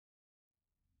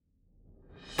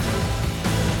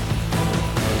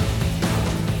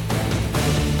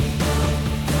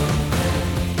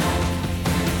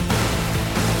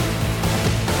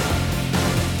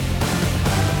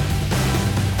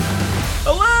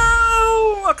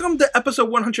Welcome to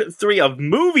episode 103 of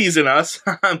Movies and Us.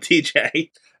 I'm TJ.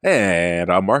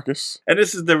 And I'm Marcus. And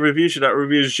this is the review show that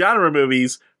reviews genre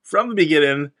movies from the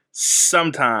beginning,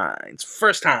 sometimes.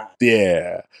 First time.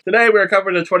 Yeah. Today we're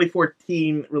covering the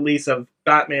 2014 release of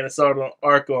Batman Asylum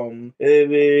Arkham.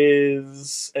 It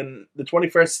is the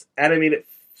 21st animated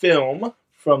film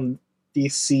from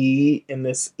DC in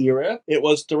this era. It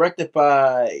was directed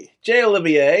by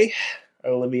Olivia.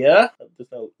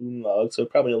 There's no umlaut, so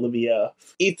probably Olivia.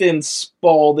 Ethan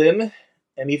Spalding.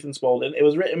 It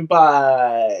was written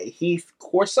by Heath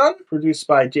Corson, produced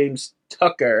by James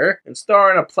Tucker, and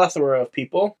starring a plethora of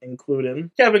people,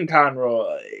 including Kevin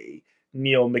Conroy,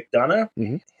 Neil McDonough,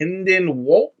 Hendon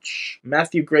Walsh,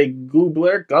 Matthew Gray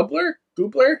Gubler,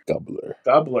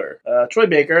 Troy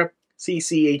Baker,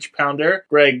 CCH Pounder,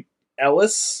 Greg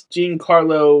Ellis,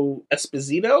 Giancarlo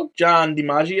Esposito, John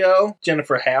DiMaggio,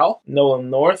 Jennifer Hale, Nolan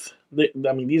North.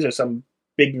 These are some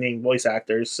big name voice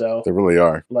actors. So they really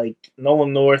are. Like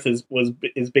Nolan North is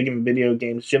big in video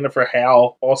games. Jennifer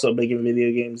Hale also big in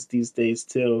video games these days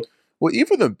too. Well,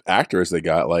 even the actors they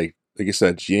got, like you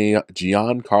said,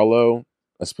 Giancarlo,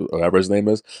 whatever his name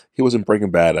is, he was in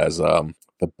Breaking Bad as the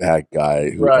bad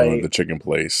guy who owned the chicken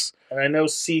place. And I know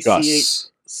CCH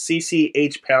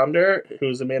Pounder,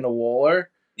 who's Amanda Waller.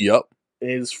 Yep.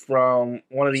 Is from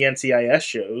one of the NCIS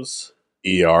shows.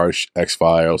 ER,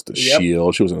 X-Files, The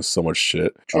Shield. She was in so much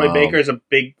shit. Troy Baker is a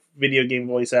big video game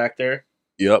voice actor.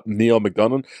 Yep. Neil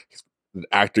McDonough, an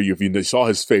actor, if you saw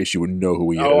his face, you would know who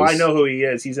he is. Oh, I know who he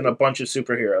is. He's in a bunch of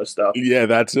superhero stuff. Yeah,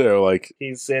 that too. Like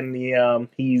he's in the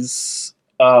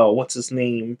what's his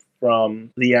name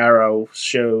from the Arrow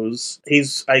shows?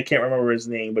 I can't remember his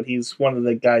name, but he's one of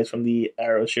the guys from the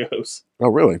Arrow shows. Oh,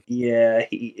 really? Yeah,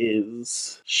 he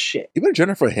is. Shit. Even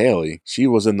Jennifer Haley, she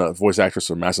was in the voice actress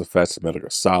for Mass Effect, Metal Gear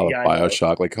Solid,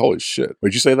 BioShock. Like, holy shit.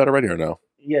 Did you say that already or no?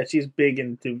 Yeah, she's big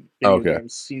into video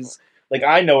games. She's like,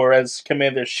 I know her as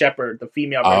Commander Shepard, the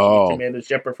female version of Commander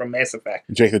Shepard from Mass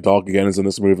Effect. Jake the Dog again is in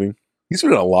this movie. He's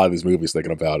been in a lot of these movies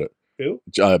thinking about it. Who?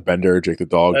 Bender, Jake the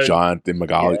Dog, John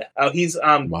DiMaggio. Yeah. Oh, he's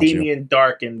Damien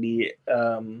Dark in the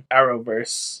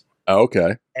Arrowverse. Oh,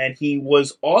 okay. And he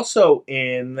was also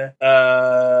in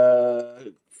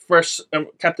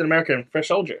Captain America and First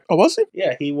Soldier. Oh, was he?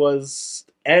 Yeah, he was.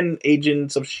 And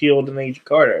Agents of S.H.I.E.L.D. and Agent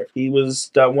Carter. He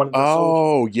was one of the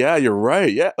soldiers. Yeah, you're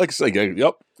right. Yeah,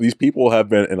 yep. These people have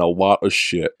been in a lot of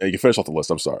shit. You can finish off the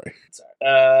list. I'm sorry. It's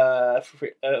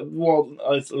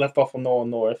left off of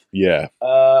Nolan North. Yeah.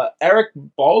 Eric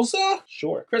Balza?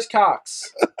 Sure. Chris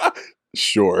Cox.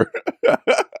 Sure.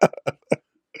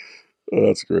 Oh,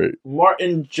 that's great.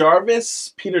 Martin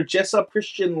Jarvis, Peter Jessup,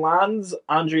 Christian Lanz,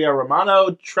 Andrea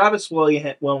Romano, Travis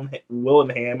Willingham.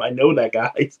 I know that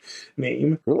guy's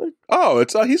name. Really? Oh,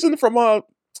 he's in from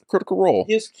Critical Role.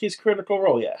 He's Critical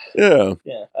Role, yeah. Yeah.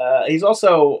 Yeah. He's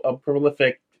also a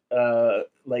prolific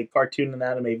cartoon and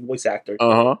anime voice actor.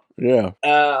 Yeah.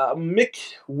 Mick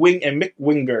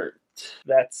Wingert.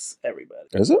 That's everybody.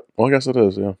 Is it? Well, I guess it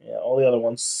is, yeah. Yeah, all the other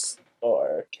ones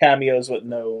are cameos with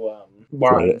no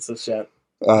lines and shit.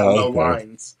 No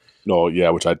lines. No, yeah,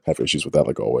 which I'd have issues with that,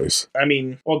 like always. I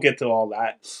mean, we'll get to all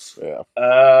that. Yeah.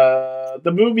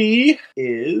 The movie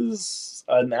is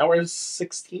an hour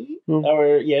 16. An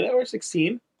hour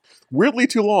 16. Weirdly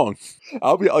too long.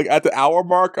 I'll be like at the hour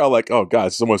mark. I'm like, oh god,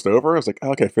 it's almost over. I was like,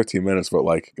 okay, 15 minutes, but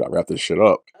like, gotta wrap this shit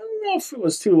up. I don't know if it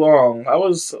was too long. I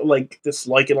was like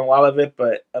disliking a lot of it,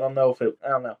 but I don't know.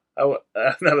 Now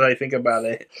that I think about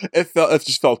it, it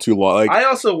just felt too long. Like, I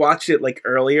also watched it like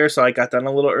earlier, so I got done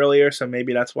a little earlier, so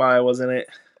maybe that's why I was in it.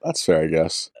 That's fair, I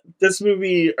guess. This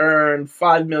movie earned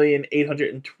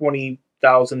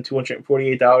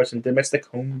 $5,820,248 in domestic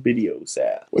home video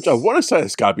sales. Which I want to say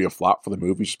it's got to be a flop for the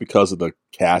movie just because of the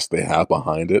cast they have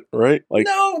behind it, right? Like,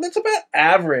 no, that's about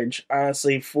average,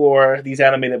 honestly, for these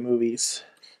animated movies.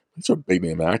 These are big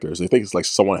name actors. I think it's like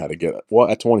someone had to get it. Well,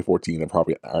 at 2014, they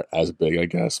probably aren't as big, I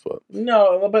guess. But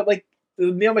no, but like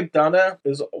Neil McDonough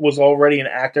was already an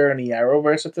actor in the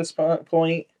Arrowverse at this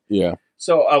point. Yeah.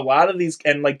 So a lot of these,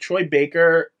 and like Troy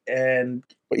Baker and.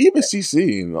 But even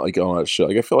CC and like all that shit.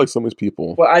 Like I feel like some of these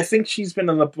people. Well, I think she's been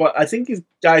I think these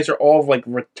guys are all like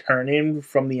returning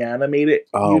from the animated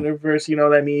universe. You know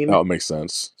what I mean? That would make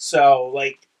sense. So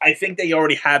like. I think they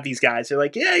already have these guys. They're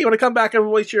like, yeah, you want to come back and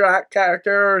voice your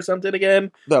character or something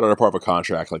again? That are part of a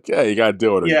contract. Like, yeah, you got to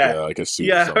do it. Or yeah. You get, like a suit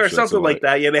or something like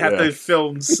that. Yeah, they have to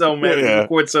film so many,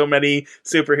 record so many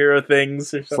superhero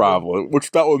things. Or something. Probably, which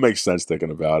that would make sense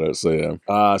thinking about it. So yeah. With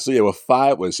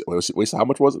how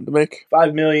much was it to make?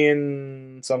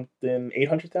 $5,000,000 something,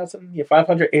 800,000. Yeah,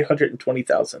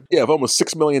 820,000. Yeah, with almost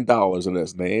 $6 million in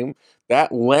his name.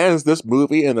 that lands this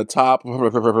movie in the top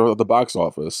of the box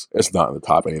office. It's not in the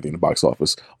top anything in the box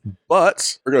office,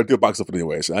 but we're going to do a box office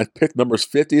anyways. And I picked numbers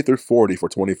 50 through 40 for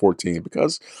 2014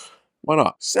 because why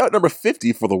not? So at number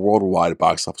 50 for the worldwide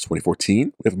box office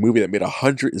 2014, we have a movie that made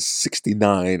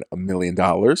 $169 million.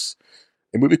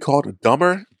 A movie called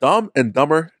Dumb and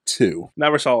Dumber 2.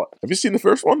 Never saw it. Have you seen the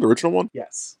first one, the original one?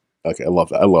 Yes. Okay, I love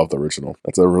that. I love the original.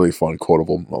 That's a really fun,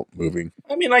 quotable movie.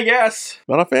 I mean, I guess.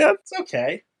 Not a fan? It's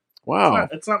okay. Wow.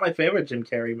 It's not my favorite Jim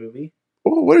Carrey movie.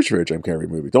 Oh, what is your Jim Carrey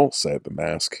movie? Don't say it, The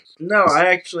Mask. No, I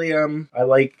actually, I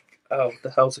like, what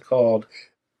the hell's it called?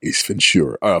 Ace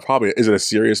Ventura. Probably. Is it a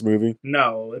serious movie?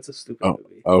 No, it's a stupid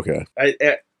movie. Okay.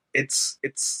 It's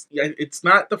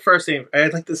not the first name. I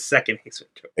like the second Ace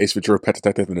Ventura. Ace Ventura, Pet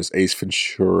Detective, and it's Ace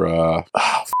Ventura.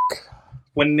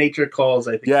 When Nature Calls,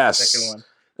 I think. Yes. The second one.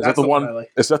 Is that the one?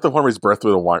 Like. Is that the one where he's birthed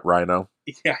through the rhino?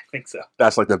 Yeah, I think so.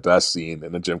 That's like the best scene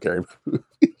in the Jim Carrey movie.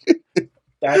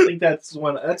 I think that's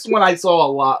one I saw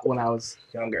a lot when I was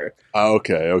younger.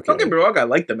 Okay. Don't get me wrong, I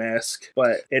like The Mask,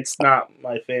 but it's not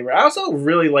my favorite. I also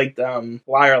really liked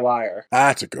Liar Liar.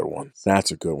 That's a good one.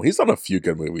 He's done a few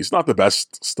good movies. Not the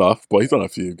best stuff, but he's done a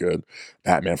few good.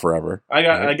 Batman Forever. I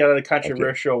got a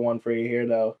controversial one for you here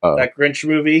though. That Grinch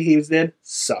movie he did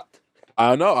sucked.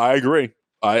 I know. I agree.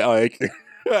 I like.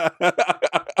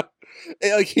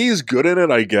 Like he's good in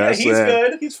it, I guess. Yeah, he's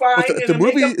good. He's fine. The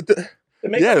movie.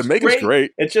 The makeup's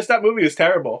great. It's just that movie is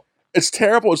terrible. It's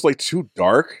terrible. It's like too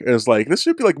dark. It's like this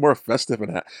should be like more festive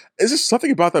and is this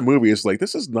something about that movie? It's like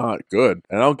this is not good,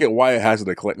 and I don't get why it has an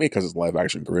acclaim. Maybe because it's live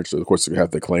action Grinch, so of course you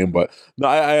have the acclaim. But no,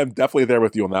 I am definitely there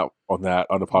with you on that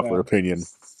unpopular opinion.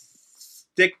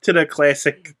 Stick to the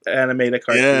classic animated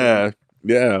cartoon.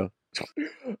 Yeah.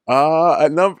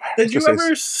 Did you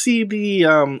ever see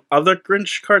the other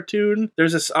Grinch cartoon?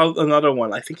 There's another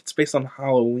one. I think it's based on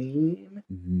Halloween.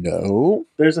 No.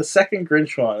 There's a second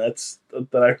Grinch one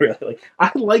that I really like.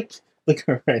 I like the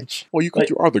Grinch. Well, you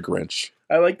are the Grinch.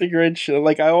 I like the Grinch.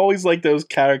 Like I always like those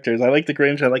characters. I like the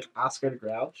Grinch. I like Oscar the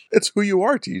Grouch. It's who you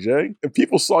are, TJ. If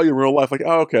people saw you in real life, like,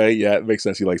 oh, okay, yeah, it makes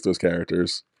sense. He likes those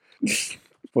characters,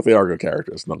 but they are good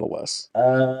characters nonetheless.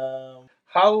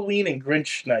 Halloween and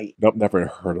Grinch Night. Nope, never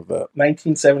heard of that.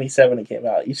 1977 it came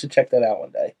out. You should check that out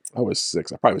one day. I was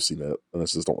 6. I probably seen it,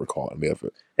 unless I just don't recall any of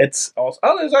it. It's also...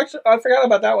 Oh, there's actually... I forgot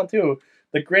about that one, too.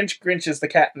 The Grinch is the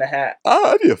Cat in the Hat.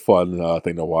 That'd be a fun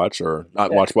thing to watch, or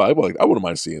not watch, but I wouldn't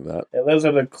mind seeing that. Yeah, those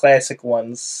are the classic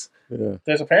ones. Yeah.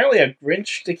 There's apparently a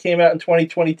Grinch that came out in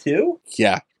 2022?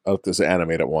 Yeah. There's an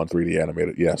animated one, 3D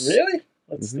animated, yes. Really?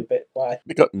 That's stupid. Why?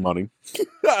 They got money.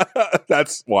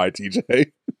 That's why,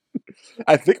 TJ.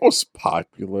 I think it was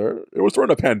popular. It was during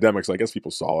the pandemic, so I guess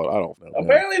people saw it. I don't know.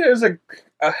 Apparently, there's a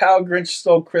How Grinch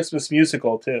Stole Christmas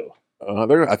musical too.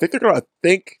 I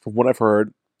think from what I've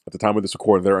heard at the time of this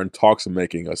recording, they're in talks of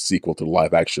making a sequel to the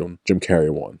live action Jim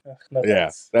Carrey one. No,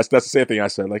 that's the same thing I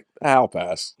said. Like, I'll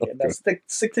pass. Yeah,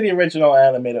 stick to the original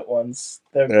animated ones.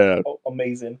 They're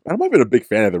amazing. I might have been a big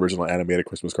fan of the original animated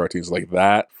Christmas cartoons like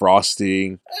that, Frosty.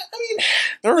 I mean,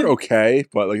 they're okay,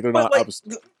 but like they're not. Like,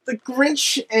 the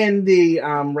Grinch and the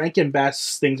Rankin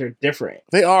Bass things are different.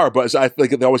 They are, but I feel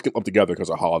like they always get lumped together because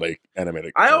of holiday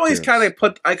animated. I kind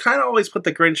of always put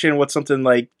the Grinch in with something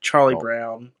like Charlie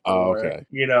Brown, or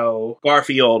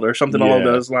Garfield, or something along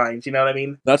those lines. You know what I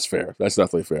mean? That's fair. That's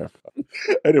definitely fair.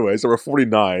 Anyways, number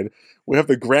 49, we have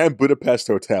the Grand Budapest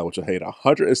Hotel, which paid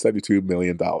 $172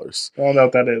 million. I don't know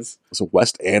what that is. It's a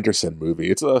Wes Anderson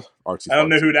movie. It's a artsy. I don't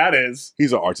know who that is.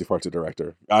 He's an artsy-fartsy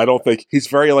director. I don't think he's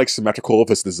very like symmetrical with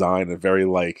his design and very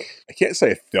like, I can't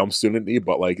say a film student-y,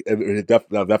 but like it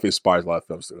definitely inspires a lot of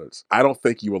film students. I don't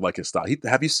think you would like his style.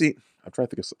 Have you seen? I'm trying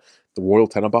to think of the Royal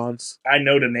Tenenbaums. I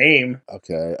know the name.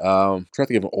 Okay, I'm trying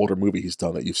to think of an older movie he's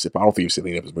done that you've seen. But I don't think you've seen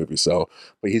any of his movies. So,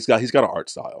 but he's got an art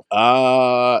style.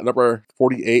 Number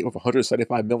 48 with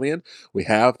 175 million. We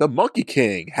have the Monkey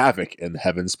King, Havoc in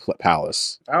Heaven's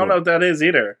Palace. I don't know what that is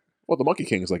either. Well, the Monkey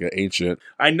King is like an ancient.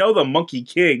 I know the Monkey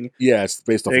King. Yeah, it's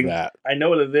based off of that. I know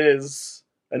what it is.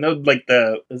 I know like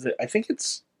I think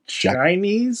it's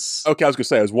Chinese. Okay, I was gonna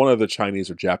say it was one of the Chinese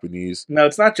or Japanese. No,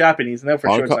 it's not Japanese. No, for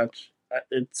sure it's not.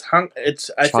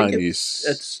 I Chinese.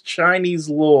 think it's Chinese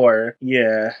lore.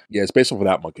 Yeah. Yeah, it's based off of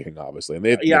that Monkey King, obviously, and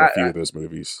they've made a few of those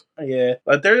movies. Yeah,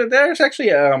 but there's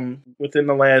actually within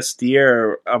the last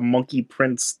year a Monkey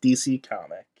Prince DC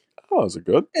comic. Oh, is it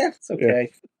good? Yeah, it's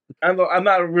okay. Yeah. I'm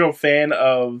not a real fan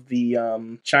of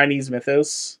the Chinese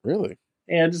mythos. Really?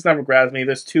 Yeah, it just never grabs me.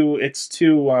 It's too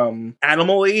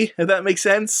animal-y, if that makes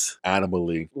sense.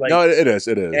 Animal-y. Like, no, it is.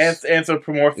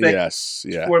 Anthropomorphic. Yes,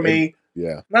 yeah. For me.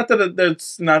 Yeah. Not that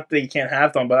it's not that you can't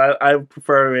have them, but I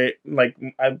prefer it. Like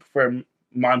I prefer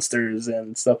monsters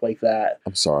and stuff like that.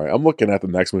 I'm sorry. I'm looking at the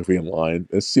next movie in line.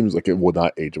 It seems like it will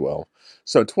not age well.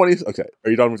 So 20. Okay,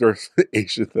 are you done with your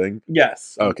Asian thing?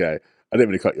 Yes. Okay. I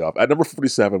didn't mean to cut you off. At number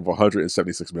 47 with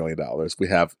 $176 million, we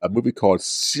have a movie called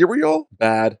Serial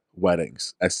Bad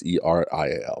Weddings,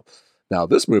 Serial. Now,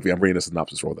 this movie, I'm reading the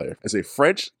synopsis right there, is a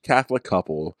French Catholic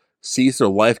couple sees their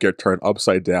life get turned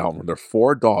upside down when their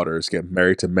 4 daughters get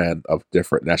married to men of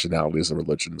different nationalities and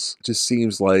religions. It just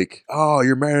seems like, oh,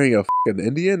 you're marrying a fucking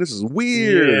Indian? This is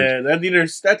weird. Yeah,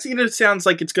 that's either sounds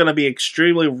like it's going to be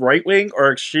extremely right wing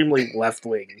or extremely left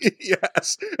wing.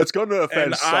 Yes, it's going to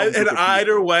offend and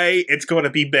either way, it's going to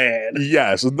be bad.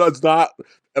 Yes, that's not.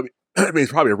 I mean,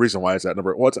 it's probably a reason why it's at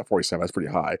number. Well, it's at 47. That's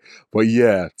pretty high. But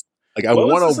yeah, like I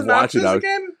want to watch it out.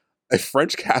 Again? A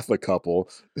French Catholic couple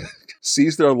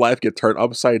sees their life get turned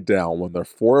upside down when their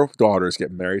 4 daughters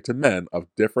get married to men of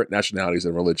different nationalities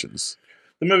and religions.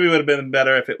 The movie would have been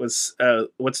better if it was,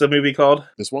 what's the movie called?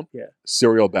 This one? Yeah.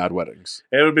 Serial Bad Weddings.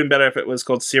 It would have been better if it was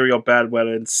called Serial Bad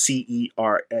Weddings,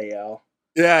 Ceral.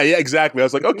 Yeah, exactly. I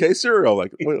was like, okay, Serial.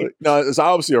 Like, no, it's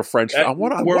obviously a French. I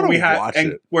want to watch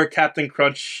it. Where Captain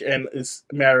Crunch is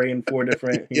marrying 4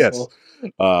 different people.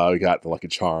 Yes. We got the Lucky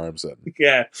Charms. And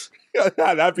yeah.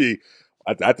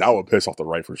 that would piss off the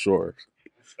right for sure.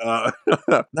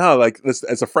 No, like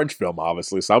it's a French film,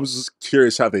 obviously. So I was just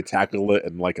curious how they tackle it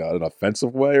in like an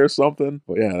offensive way or something.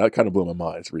 But yeah, that kind of blew my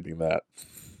mind reading that.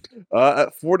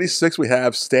 At 46, we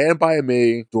have Stand By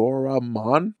Me,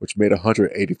 Doraemon, which made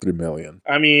 $183 million.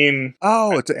 I mean,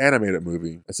 it's an animated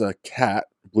movie. It's a cat,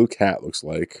 blue cat looks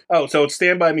like. Oh, so it's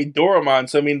Stand By Me, Doraemon.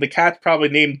 So I mean, the cat's probably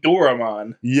named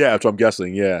Doraemon. Yeah, that's what I'm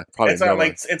guessing. Yeah, probably.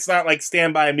 It's not like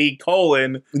Stand By Me :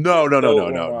 No.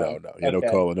 Yeah, Okay. no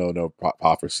colon, no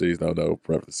prophecies, no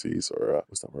parentheses or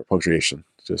what's that word? Punctuation.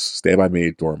 Just Stand By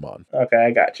Me, Doraemon. Okay,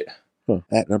 I got you.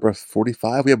 At number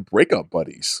 45, we have Breakup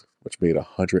Buddies, which made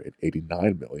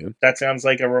 $189 million. That sounds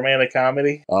like a romantic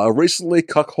comedy. Recently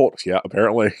cuckolded. Yeah,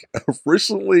 apparently.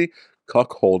 Recently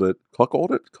cuckolded.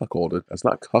 Cuckolded? That's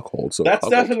not cuckold. So that's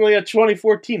definitely a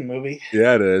 2014 movie.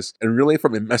 Yeah, it is. And really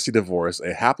from a messy divorce,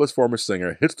 a hapless former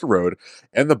singer hits the road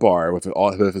and the bar with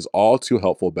his all too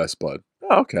helpful best bud.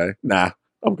 Oh, okay. Nah.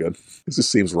 I'm good. This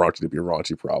just seems raunchy to be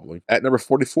raunchy, probably. At number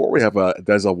 44, we have a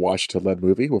Denzel Washington-led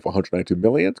movie with $192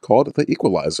 million called The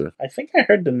Equalizer. I think I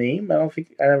heard the name. I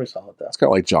never saw it, though. It's kind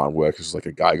of like John Wick. It's like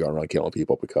a guy going around killing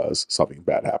people because something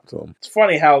bad happened to him. It's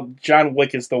funny how John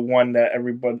Wick is the one that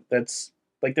everybody that's...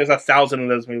 Like, there's 1,000 of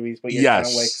those movies, but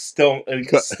yes. John Wick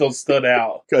still stood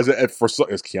out. Because it's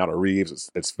Keanu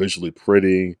Reeves. It's visually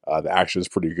pretty. The action is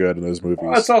pretty good in those movies.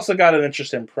 Well, it's also got an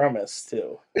interesting premise,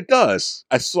 too. It does.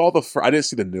 I saw I didn't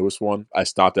see the newest one. I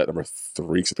stopped at number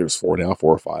 3, because there's 4 now,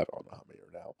 4 or 5. I don't know how many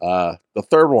are now. The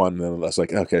third one, then I was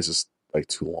like, okay, it's just like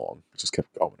too long. It just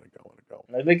kept going and going and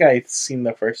going. I think I've seen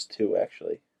the first 2,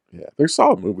 actually. Yeah, they're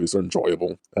solid movies. They're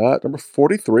enjoyable. Number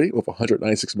 43, with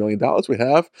 $196 million, we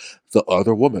have The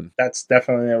Other Woman. That's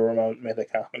definitely a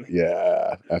romantic comedy.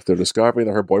 Yeah. After discovering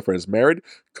that her boyfriend is married,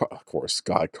 of course,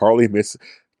 God, Carly meets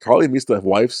the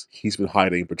wife he's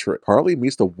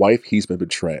been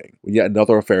betraying. When yet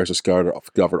another affair is discovered,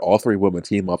 all 3 women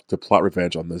team up to plot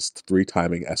revenge on this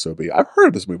 3-timing SOB. I've heard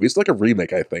of this movie. It's like a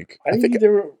remake, I think.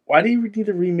 Why do you need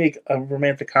to remake a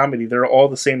romantic comedy? They're all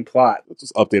the same plot. Let's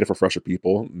just update it for fresher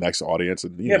people, next audience,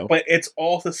 and you know. But it's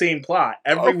all the same plot.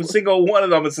 Every single one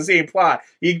of them is the same plot.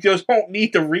 You just don't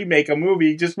need to remake a movie.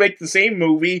 You just make the same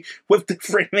movie with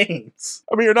different names.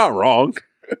 I mean, you're not wrong.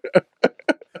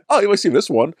 Oh, you might see this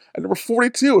one. At number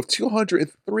 42 of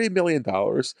 $203 million,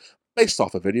 based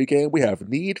off a video game, we have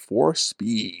Need for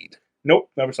Speed.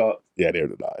 Nope, never saw it. Yeah, neither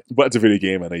did I. But it's a video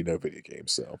game, and I know video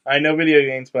games, so. I know video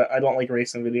games, but I don't like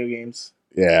racing video games.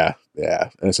 Yeah,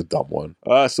 and it's a dumb one.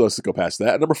 So let's go past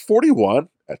that. At number 41,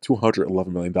 at $211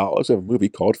 million, we have a movie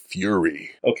called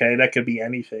Fury. Okay, that could be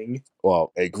anything.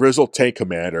 Well, a grizzled tank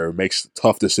commander makes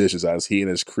tough decisions as he and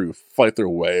his crew fight their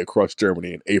way across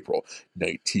Germany in April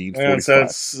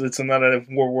 1945. So it's another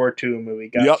World War II movie.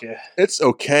 Gotcha. Yep. It's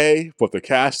okay, but the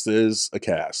cast is a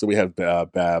cast. So we have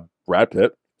Brad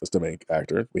Pitt. That's the main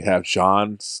actor. We have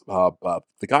John's, the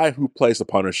guy who plays the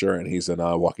Punisher, and he's in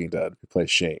Walking Dead. He plays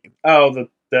Shane. Oh,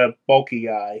 the bulky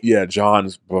guy. Yeah,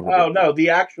 John's. Oh no, the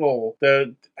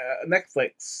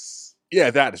Netflix.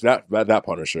 Yeah, that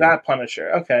Punisher. That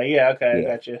Punisher. Okay, yeah, I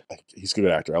got you. He's a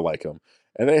good actor. I like him.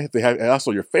 And they have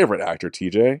also your favorite actor,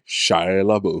 TJ, Shia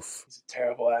LaBeouf. He's a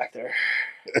terrible actor.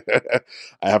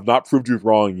 I have not proved you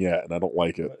wrong yet, and I don't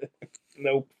like it.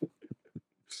 Nope.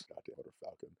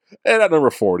 And at number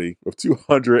 40, with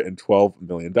 $212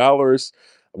 million,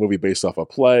 a movie based off a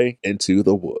play, Into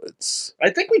the Woods. I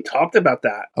think we talked about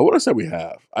that. I wouldn't say we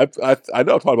have. I know I've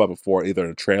talked about it before, either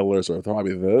in trailers or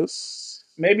probably this.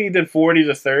 Maybe you did 40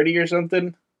 to 30 or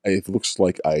something. It looks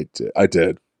like I did. I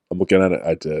did. I'm looking at it.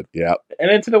 I did. Yeah.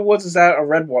 And Into the Woods, is that a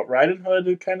Red Riding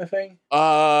Hood kind of thing?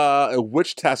 A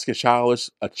witch tasks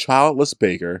a childless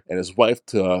baker and his wife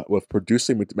with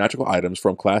producing magical items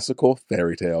from classical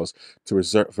fairy tales to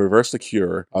reverse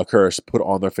the curse put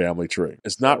on their family tree.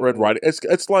 It's not Red Riding.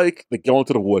 It's like they go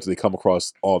into the woods. And they come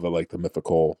across all the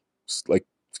mythical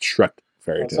Shrek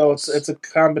fairy tales. So it's a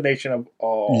combination of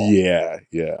all. Yeah.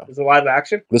 Is it live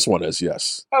action? This one is,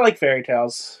 yes. I like fairy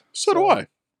tales. So do I.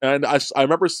 And I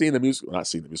remember seeing the musical, not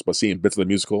seeing the musical, but seeing bits of the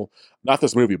musical. Not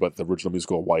this movie, but the original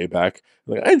musical way back.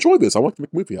 Like, I enjoyed this. I want to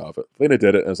make a movie out of it. Then they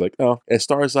did it, and I was like, oh. It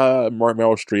stars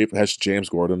Meryl Streep. It has James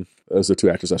Gordon. Those are the two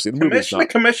actors I've seen. The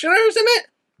commissioner's in it?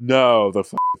 No, the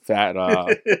fat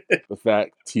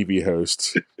TV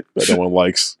host that no one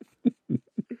likes.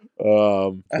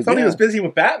 I thought he was busy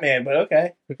with Batman, but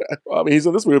okay. I mean, he's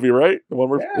in this movie, right? The one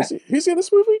where he's in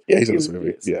this movie? Yeah, he's in this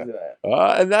movie. Yeah.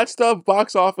 And that's the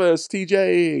box office.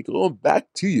 TJ, going back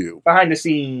to you. Behind the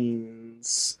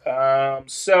scenes.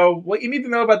 So what you need to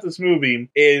know about this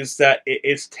movie is that it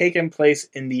is taking place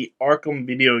in the Arkham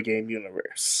video game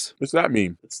universe. What's that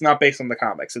mean? It's not based on the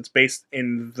comics. It's based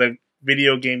in the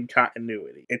video game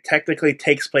continuity. It technically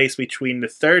takes place between the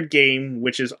third game,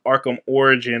 which is Arkham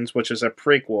Origins, which is a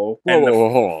prequel. Whoa,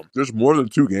 hold on. There's more than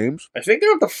 2 games? I think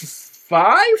they're up to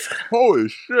 5? Holy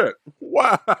shit.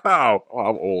 Wow. Oh,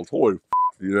 I'm old. Holy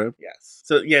yeah. Yes.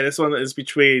 So yeah, this one is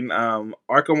between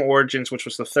Arkham Origins, which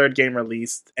was the third game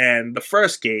released, and the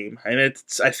first game. And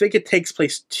I think it takes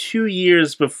place 2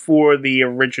 years before the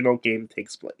original game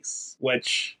takes place.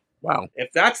 Which, wow.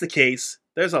 If that's the case,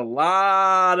 there's a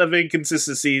lot of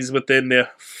inconsistencies within the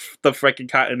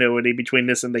freaking continuity between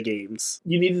this and the games.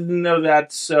 You needed to know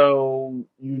that so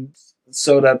I'm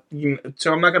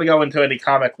not going to go into any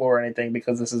comic lore or anything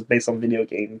because this is based on video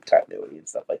game continuity and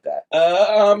stuff like that.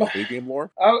 Video game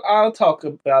lore? I'll talk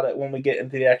about it when we get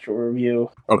into the actual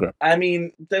review. Okay. I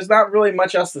mean, there's not really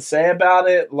much else to say about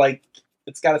it. Like,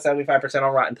 it's got a 75%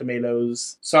 on Rotten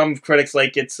Tomatoes. Some critics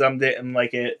like it, some didn't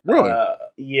like it. Really?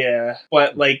 Yeah.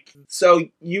 But, so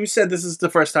you said this is the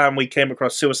first time we came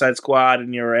across Suicide Squad,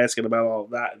 and you were asking about all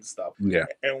of that and stuff. Yeah.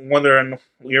 And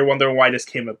you're wondering why this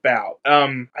came about.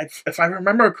 If I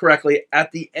remember correctly,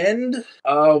 at the end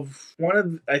of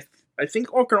I think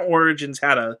Arkham Origins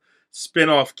had a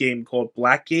spin-off game called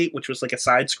Blackgate, which was like a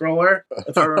side-scroller,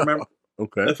 if I remember.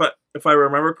 Okay. If I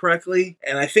remember correctly.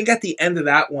 And I think at the end of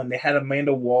that one, they had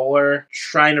Amanda Waller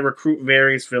trying to recruit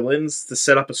various villains to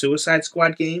set up a Suicide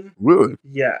Squad game. Really?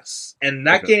 Yes. And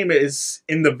that game is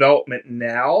in development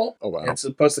now. Oh, wow. It's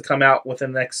supposed to come out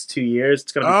within the next 2 years.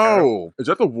 It's going to be terrible. Is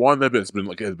that the one that's been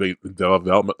in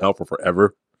development now for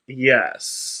forever?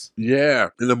 Yes. Yeah.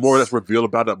 And the more that's revealed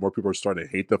about it, the more people are starting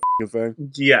to hate the thing?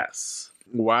 Yes.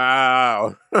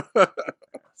 Wow.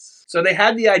 So they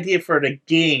had the idea for the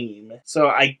game. So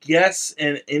I guess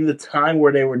in the time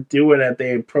where they were doing it,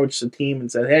 they approached the team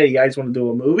and said, hey, you guys want to do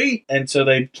a movie? And so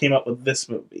they came up with this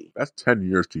movie. That's 10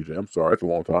 years, TJ. I'm sorry. That's a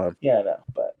long time. Yeah, I know.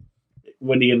 But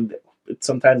what are you going to do?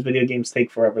 Sometimes video games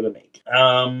take forever to make.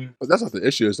 But that's not the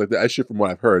issue. It's like the issue from what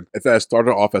I've heard. If that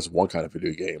started off as one kind of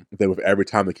video game, then with every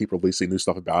time they keep releasing new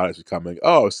stuff about it, it's becoming,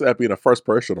 instead of being a first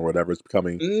person or whatever, it's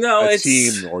becoming a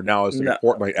team, or now it's a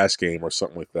Fortnite-esque game or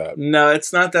something like that. No,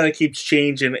 it's not that it keeps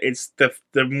changing. It's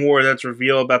the more that's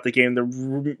revealed about the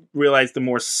game, realize the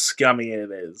more scummy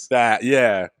it is. That,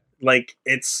 yeah. Like,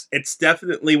 it's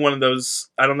definitely one of those,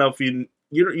 I don't know if you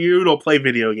don't play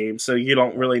video games, so you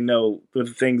don't really know what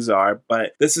the things are,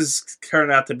 but this is turned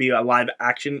out to be a live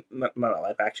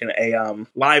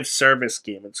service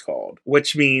game, it's called.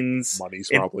 Which means... Money's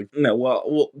probably.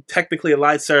 Well, technically a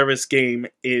live service game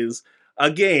is a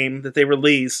game that they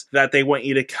release that they want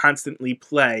you to constantly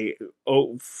play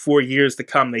for years to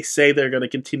come. They say they're going to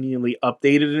continually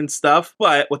update it and stuff,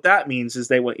 but what that means is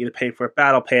they want you to pay for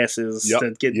battle passes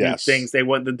to get new things. They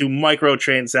want to do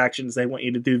microtransactions. They want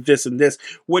you to do this and this,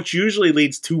 which usually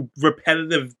leads to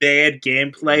repetitive bad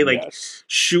gameplay, like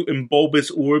shooting bulbous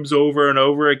orbs over and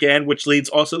over again, which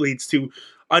also leads to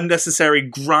unnecessary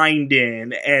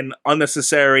grinding and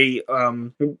unnecessary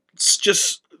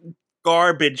just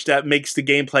garbage that makes the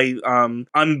gameplay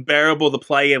unbearable to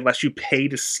play unless you pay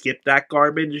to skip that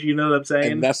garbage. You know what I'm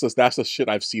saying? And that's the shit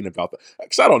I've seen about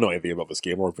because I don't know anything about this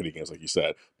game or video games, like you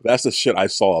said. But that's the shit I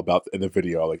saw about in the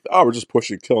video. Like, we're just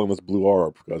killing this blue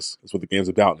orb because that's what the game's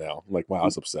about now. I'm like, wow,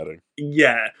 that's upsetting.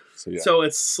 Yeah. So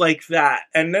it's like that.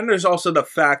 And then there's also the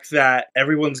fact that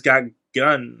everyone's got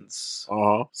guns.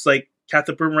 Uh-huh. It's like,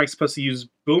 Captain Boomerang's supposed to use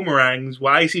boomerangs.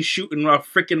 Why is he shooting a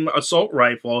freaking assault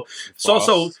rifle? It's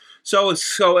also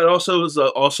it also is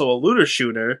also a looter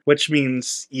shooter, which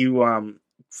means you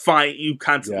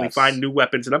constantly find new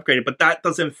weapons and upgrade it, but that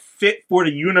doesn't fit for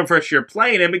the universe you're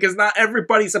playing in because not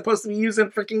everybody's supposed to be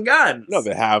using freaking guns. No,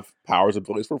 they have powers and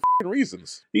abilities for freaking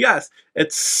reasons. Yes,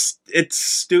 it's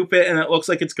stupid and it looks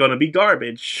like it's gonna be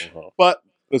garbage. But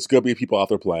there's gonna be people out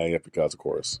there playing it because, of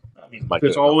course, I mean,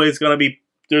 there's always gonna be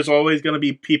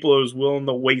people who's willing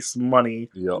to waste money.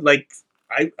 Yep. Like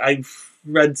I've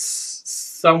read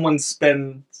someone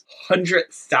spend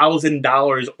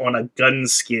 $100,000 on a gun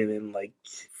skin in like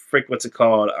what's it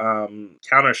called?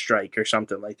 Counter-Strike or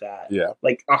something like that. Yeah.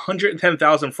 Like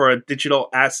 $110,000 for a digital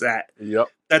asset. Yep.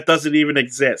 That doesn't even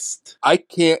exist. I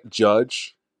can't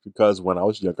judge because when I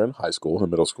was younger in high school, in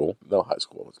middle school, I was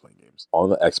playing games on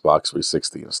the Xbox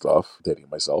 360 and stuff, dating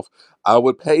myself, I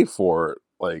would pay for it.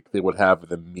 Like, they would have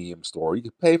the meme store. You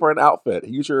could pay for an outfit.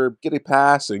 Get a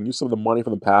pass and use some of the money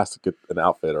from the pass to get an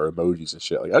outfit or emojis and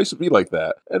shit. Like, I used to be like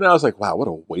that. And I was like, wow, what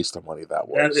a waste of money that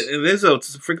was. It is.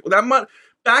 That money,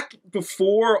 back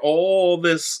before all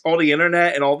the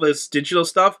internet and all this digital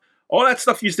stuff, all that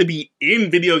stuff used to be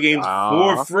in video games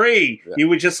for free. Yeah. You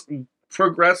would just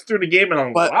progress through the game and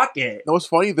unlock it. No, it's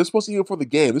funny. This wasn't even for the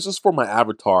game. This is for my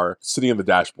avatar sitting in the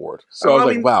dashboard. So I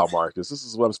was like, wow, Marcus, this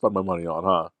is what I'm spending my money on,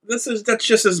 huh? That's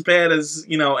just as bad as,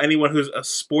 anyone who's a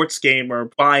sports gamer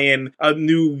buying a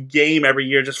new game every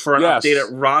year just for an updated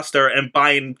roster and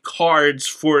buying cards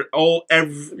for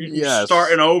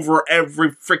starting over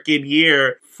every freaking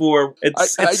year.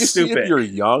 It's I can stupid. see if you're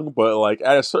young, but like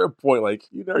at a certain point, like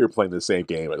you're playing the same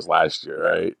game as last year,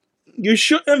 right? You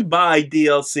shouldn't buy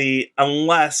DLC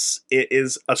unless it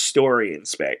is a story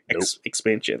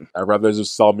expansion. I'd rather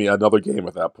just sell me another game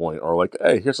at that point, or like,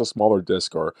 hey, here's a smaller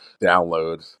disc or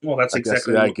download. Well, that's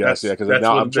exactly. Because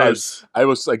now I'm trying. I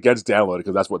was against download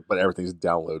because but everything's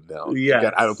download now. Yeah,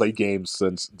 again, I haven't played games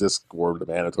since disc were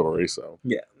mandatory. So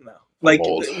yeah, no, like.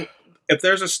 If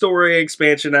there's a story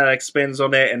expansion that expands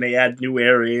on it and they add new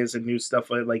areas and new stuff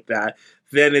like that,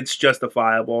 then it's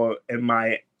justifiable in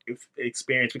my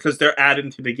experience because they're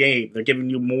adding to the game. They're giving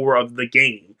you more of the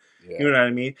game. Yeah. You know what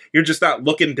I mean? You're just not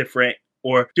looking different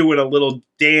or doing a little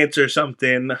dance or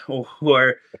something,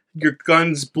 or your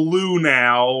gun's blue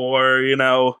now, or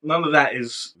none of that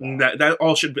is that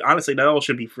all should be, honestly, that all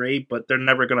should be free, but they're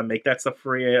never going to make that stuff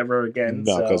free ever again.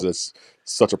 No, because it's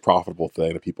such a profitable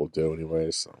thing that people do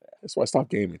anyway. So that's why I stopped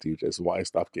gaming, TJ. That's why I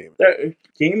stopped gaming.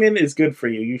 Gaming is good for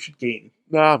you. You should game.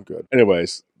 Nah, I'm good.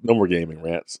 Anyways, no more gaming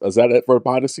rants. Is that it for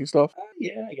behind the scenes stuff?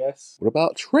 Yeah, I guess. What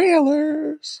about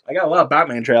trailers? I got a lot of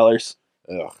Batman trailers.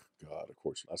 Ugh. God, of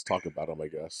course. Let's talk about them, I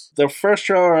guess. The first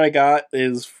trailer I got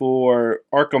is for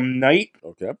Arkham Knight,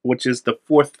 which is the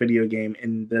 4th video game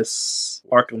in this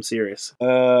Arkham series.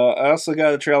 I also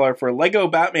got a trailer for Lego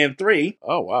Batman 3.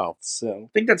 Oh, wow. So, I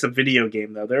think that's a video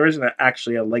game, though. There isn't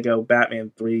actually a Lego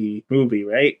Batman 3 movie,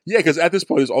 right? Yeah, because at this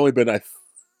point, there's only been,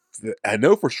 I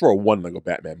know for sure one Lego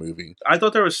Batman movie. I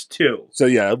thought there was 2. So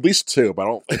yeah, at least 2,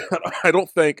 but I don't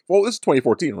think. Well, this is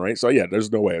 2014, right? So yeah,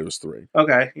 there's no way it was 3.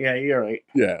 Okay, yeah, you're right.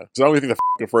 Yeah, so I don't think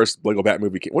the first Lego Batman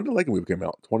movie came. When did the Lego movie come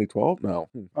out? 2012? No.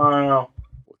 I don't know.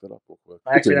 Look that up real quick.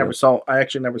 I actually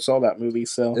never saw that movie.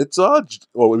 So it's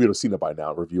well, we would have seen it by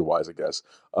now, review wise, I guess.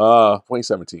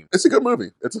 2017. It's a good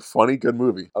movie. It's a funny, good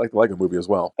movie. I like the Lego movie as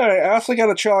well. All right, I also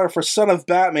got a trailer for Son of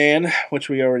Batman, which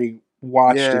we already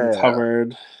watched and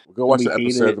covered. We'll go watch the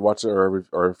episode, watch it,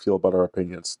 or feel about our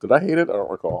opinions. Did I hate it? I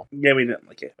don't recall. Yeah, we didn't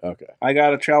like it. Okay. I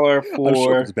got a trailer for... I'm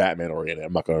sure it's Batman oriented.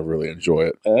 I'm not going to really enjoy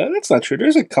it. That's not true.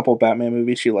 There's a couple Batman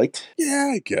movies you liked.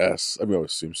 Yeah, I guess. I would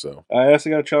assume so. I also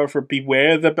got a trailer for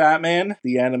Beware the Batman,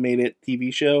 the animated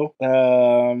TV show.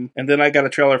 And then I got a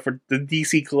trailer for the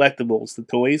DC Collectibles, the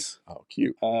toys. Oh,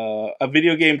 cute. A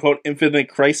video game called Infinite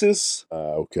Crisis.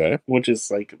 Okay. Which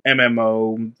is like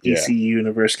MMO, DC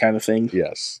Universe kind of thing.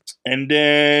 Yes. And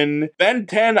then Ben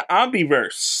 10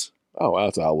 Omniverse. Oh, wow,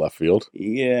 that's out of left field.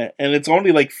 Yeah, and it's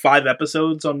only like 5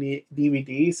 episodes on the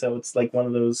DVD, so it's like one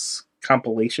of those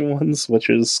compilation ones, which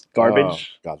is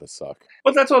garbage. Oh, God, that suck.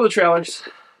 But that's all the trailers.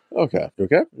 Okay. You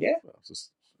okay? Yeah.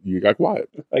 You got quiet.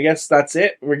 I guess that's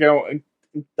it. We're going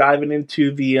diving into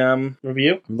the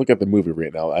review. I'm looking at the movie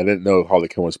right now. I didn't know Harley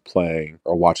Quinn was playing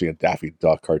or watching a Daffy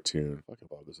Duck cartoon.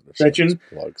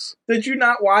 Did you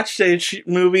not watch the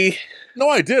movie? No,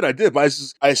 I did.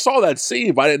 But I saw that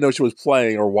scene, but I didn't know she was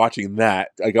playing or watching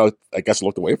that. I guess I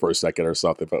looked away for a second or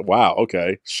something. But wow,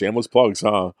 okay, shameless plugs,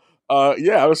 huh?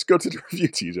 Yeah, let's go to the review,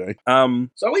 TJ.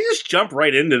 So we just jump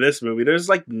right into this movie. There's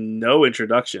like no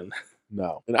introduction.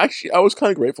 No. And actually, I was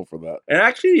kind of grateful for that. And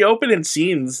actually, the opening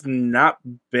scene's not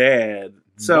bad.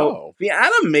 So the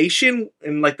animation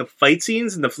and like the fight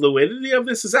scenes and the fluidity of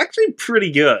this is actually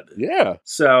pretty good. Yeah.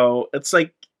 So it's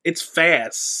like it's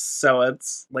fast. So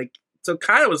it's like so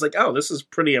kind of was like, oh, this is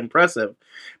pretty impressive.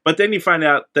 But then you find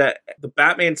out that the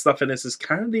Batman stuff in this is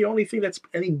kind of the only thing that's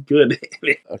any good in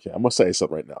it. Okay, I'm gonna say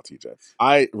something right now, TJ.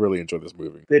 I really enjoyed this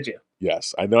movie. Did you?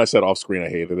 Yes, I know. I said off screen I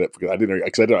hated it because I didn't.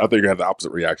 Because I thought you were gonna have the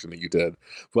opposite reaction that you did,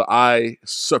 but I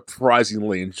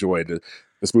surprisingly enjoyed it.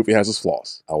 This movie has its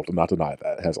flaws. I will not deny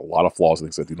that. It has a lot of flaws and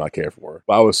things I do not care for.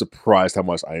 But I was surprised how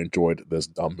much I enjoyed this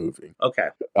dumb movie. Okay.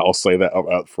 I'll say that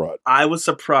up front. I was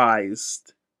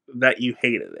surprised that you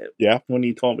hated it. Yeah? When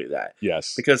you told me that.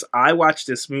 Yes. Because I watched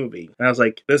this movie and I was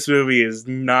like, this movie is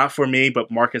not for me, but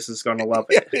Marcus is going to love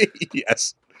it.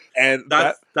 Yes. And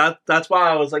that's why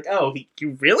I was like, oh,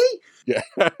 you really? Yeah.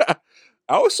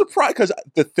 I was surprised because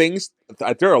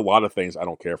there are a lot of things I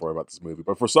don't care for about this movie,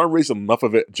 but for some reason, enough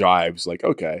of it jives. Like,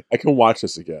 okay, I can watch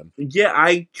this again. Yeah,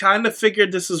 I kind of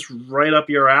figured this is right up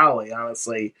your alley,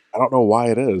 honestly. I don't know why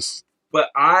it is. But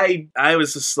I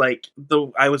was just like,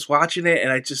 I was watching it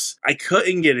and I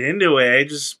couldn't get into it. It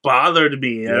just bothered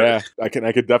me. Yeah, I could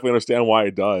definitely understand why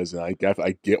it does, and I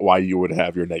get why you would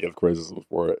have your negative criticism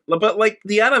for it. But like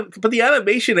the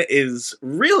animation is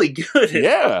really good.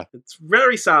 Yeah, it's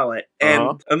very solid.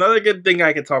 And another good thing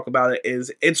I could talk about it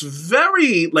is it's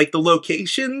very like the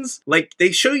locations. Like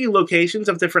they show you locations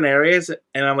of different areas,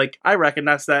 and I'm like, I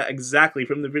recognize that exactly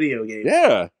from the video game.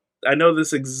 Yeah. I know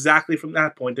this exactly from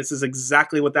that point. This is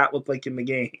exactly what that looked like in the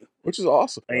game. Which is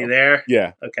awesome. Are you there?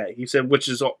 Yeah. Okay. You said which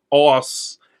is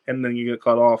awesome, and then you get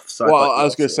cut off. So I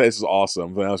was going to say this is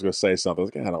awesome, but I was going to say something. I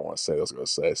was like, I don't want to say what I was going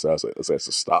to say. So I was like, let's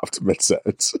just stop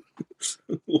mid-sentence.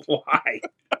 Why?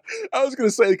 I was going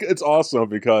to say it's awesome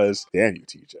because, damn you,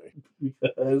 TJ.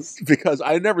 Because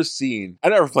I never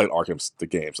played Arkham, the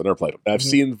games. I never played them. I've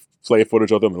seen play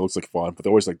footage of them. It looks like fun, but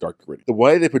they're always like dark and gritty. The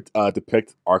way they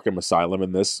depict Arkham Asylum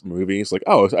in this movie is like,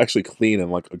 oh, it's actually clean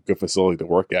and like a good facility to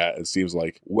work at. It seems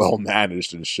like well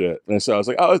managed and shit. And so I was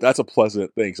like, oh, that's a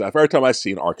pleasant thing. So every time I've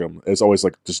seen Arkham, it's always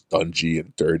like just dungy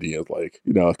and dirty and like,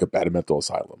 you know, like a bad mental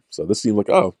asylum. So this seemed like,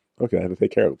 oh, okay, I have to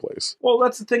take care of the place. Well,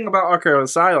 that's the thing about Arkham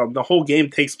Asylum. The whole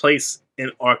game takes place in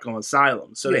Arkham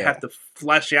Asylum. So they have to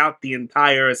flesh out the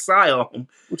entire asylum.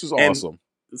 Which is awesome.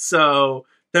 So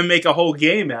to make a whole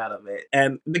game out of it.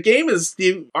 And the game is,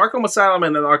 the Arkham Asylum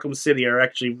and Arkham City are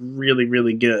actually really,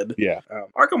 really good. Yeah.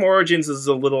 Arkham Origins is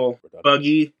a little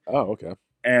buggy. Oh, okay.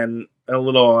 And a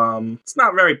little, it's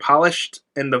not very polished.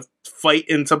 And the fight,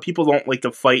 and some people don't like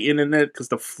the fighting in it because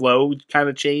the flow kind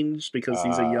of changed because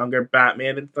he's a younger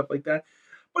Batman and stuff like that.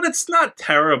 But it's not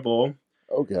terrible.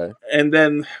 Okay. And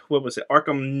then, what was it?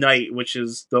 Arkham Knight, which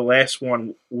is the last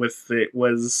one with it,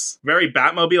 was very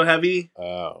Batmobile heavy.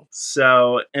 Oh.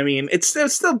 So, I mean, it's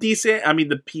still decent. I mean,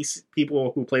 the PC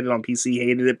people who played it on PC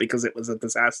hated it because it was a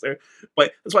disaster.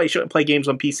 But that's why you shouldn't play games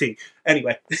on PC.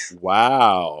 Anyway.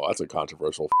 Wow. That's a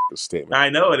controversial statement. I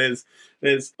know it is. It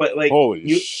is. But, like...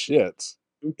 Holy shit.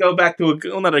 Go back to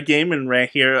another gaming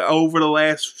rant here. Over the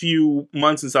last few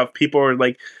months and stuff, people are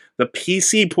like... The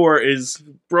PC port is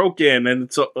broken,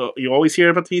 and so you always hear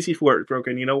about the PC port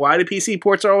broken. You know why the PC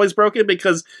ports are always broken?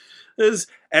 Because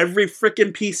every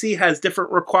freaking PC has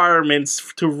different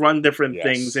requirements to run different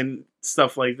things and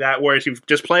stuff like that. Whereas you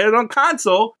just play it on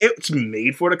console, it's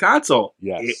made for the console.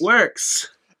 Yes, it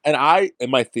works. And I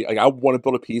want to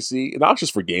build a PC, not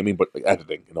just for gaming, but like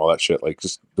editing and all that shit, like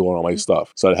just doing all my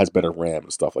stuff, so it has better RAM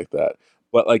and stuff like that.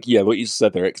 But, like, yeah, what you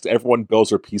said there, everyone builds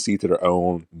their PC to their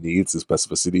own needs and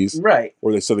specificities. Right.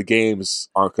 So the games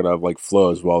aren't going to, like,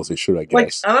 flow as well as they should, I guess.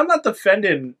 Like, and I'm not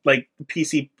defending, like,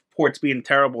 PC ports being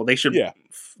terrible. They should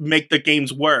make the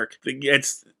games work.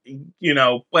 It's, you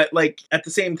know, but, like, at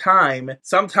the same time,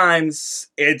 sometimes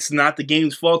it's not the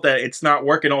game's fault that it's not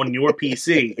working on your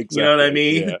PC. Exactly, you know what I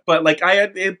mean? Yeah. But,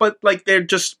 like, they're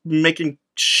just making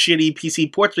shitty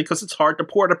PC ports because it's hard to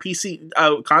port a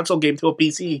console game to a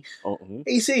PC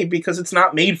because it's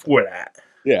not made for that.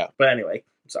 Yeah. But anyway,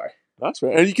 I'm sorry. That's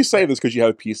right. And you can say this because you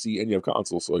have a PC and you have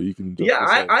console, so you can.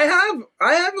 I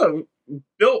have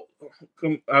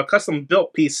a custom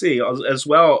built PC as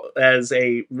well as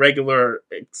a regular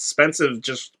expensive,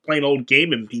 just plain old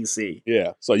gaming PC.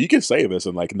 Yeah. So you can say this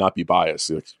and like not be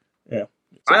biased. Yeah.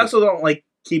 I also don't like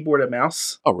keyboard and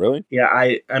mouse. Oh, really? Yeah,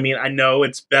 I mean, I know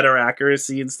it's better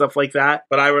accuracy and stuff like that,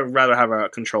 but I would rather have a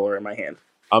controller in my hand.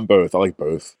 I'm both. I like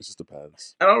both. It just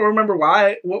depends. I don't remember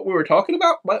what we were talking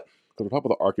about, but... Because we're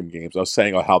talking about the Arkham games. I was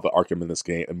saying how the Arkham in this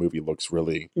game and movie looks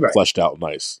really fleshed out and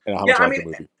nice. And how much I like the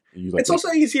movie. It's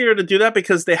also easier to do that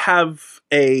because they have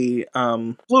a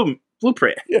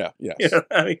blueprint. Yeah, yes. You know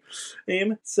what I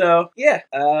mean? So, yeah.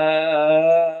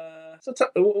 So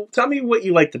tell me what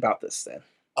you liked about this then.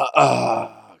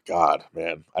 God,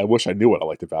 man. I wish I knew what I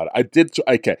liked about it.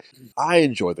 I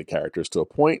enjoy the characters to a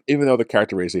point, even though the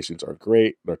characterizations are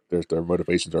great. Their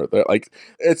motivations are there. Like,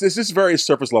 it's just very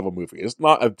surface level movie. It's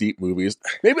not a deep movie.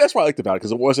 Maybe that's what I liked about it,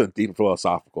 because it wasn't deep and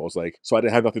philosophical. It's like, so I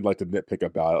didn't have nothing like to nitpick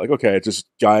about it. Like, okay, it's just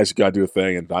guys gotta do a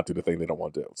thing and not do the thing they don't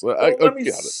want to do. So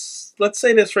let's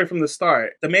say this right from the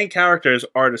start. The main characters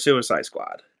are the Suicide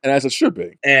Squad. And as it should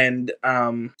be. And,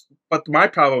 but my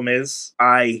problem is,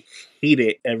 I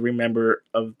hated every member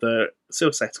of the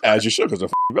Suicide Squad. As you should, because they're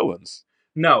villains.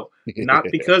 No, not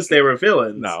because they were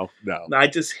villains. No. I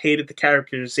just hated the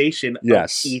characterization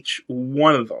of each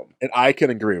one of them. And I can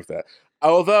agree with that.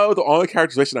 Although the only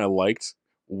characterization I liked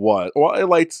I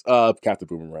liked Captain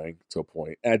Boomerang to a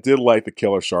point. And I did like the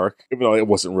Killer Shark, even though it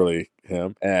wasn't really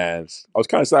him. And I was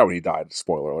kind of sad when he died,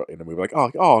 spoiler in the movie. Like,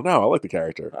 oh no, I like the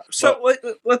character. So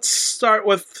let's start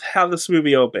with how this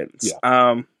movie opens.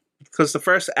 Yeah. Because the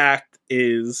first act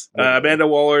is Amanda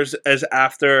Waller's as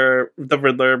after the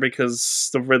Riddler, because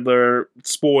the Riddler,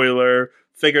 spoiler,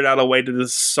 figured out a way to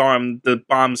disarm the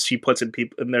bombs she puts in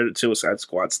people in their Suicide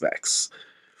Squad's necks.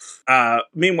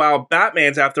 Meanwhile,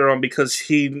 Batman's after him because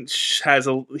he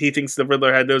thinks the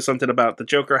Riddler knows something about the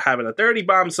Joker having a dirty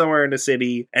bomb somewhere in the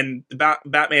city, and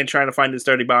Batman trying to find this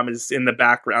dirty bomb is in the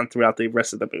background throughout the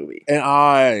rest of the movie. And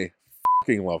I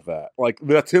fucking love that. Like,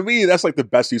 to me, that's like the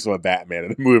best use of a Batman in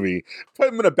the movie. Put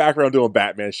him in the background doing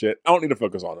Batman shit. I don't need to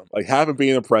focus on him. Like, have him be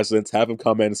in the presence, have him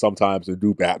come in sometimes and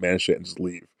do Batman shit and just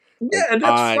leave. Yeah, and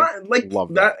that's fine. Like,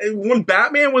 that when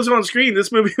Batman was on screen,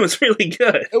 this movie was really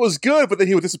good. It was good, but then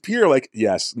he would disappear. Like,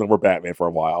 yes, no more Batman for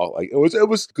a while. Like, it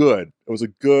was good. It was a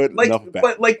good enough Batman.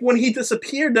 But like when he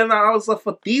disappeared, then I was left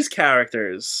with these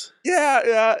characters.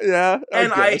 Yeah.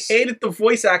 I hated the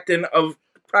voice acting of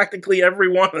practically every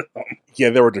one of them.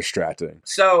 Yeah, they were distracting.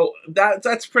 So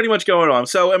that's pretty much going on.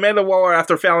 So Amanda Waller,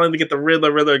 after failing to get the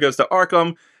Riddler goes to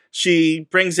Arkham. She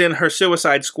brings in her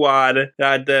Suicide Squad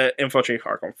to infiltrate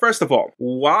Arkham. First of all,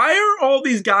 why are all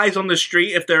these guys on the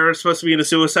street if they're supposed to be in a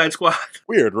Suicide Squad?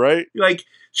 Weird, right? Like,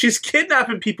 she's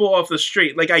kidnapping people off the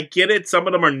street. Like, I get it, some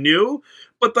of them are new,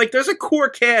 but like, there's a core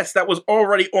cast that was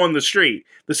already on the street.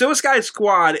 The Suicide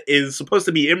Squad is supposed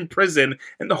to be in prison,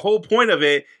 and the whole point of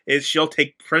it is she'll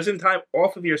take prison time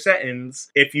off of your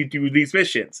sentence if you do these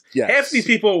missions. Yes. Half these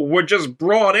people were just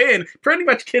brought in, pretty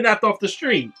much kidnapped off the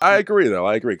street. I agree,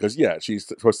 because, yeah, she's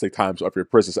supposed to take time off your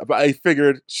prison. But I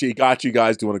figured she got you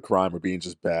guys doing a crime or being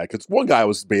just bad, because one guy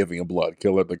was bathing in blood,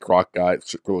 Killer, the croc guy,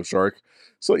 Killer Shark.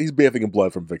 So he's bathing in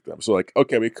blood from victims. So like,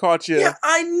 okay, we caught you. Yeah,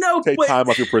 I know. Take time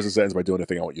off your prison sentence by doing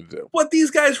anything I want you to do. But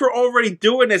these guys were already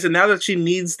doing this, and now that she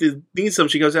needs them,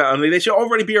 she goes out. I mean, they should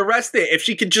already be arrested. If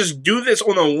she could just do this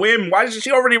on a whim, why isn't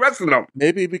she already arresting them?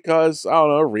 Maybe because, I don't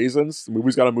know, reasons. The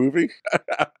movie's got a movie.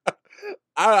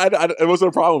 It wasn't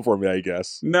a problem for me, I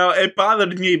guess. No, it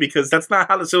bothered me because that's not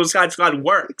how the Suicide Squad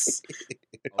works.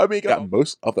 I mean, got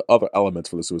most of the other elements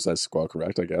for the Suicide Squad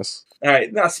correct, I guess. All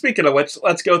right, now speaking of which,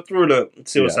 let's go through the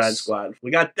Suicide Squad. We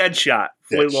got Deadshot,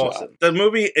 Floyd Lawson. The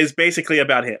movie is basically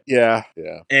about him. Yeah.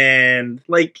 And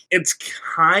like, it's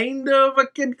kind of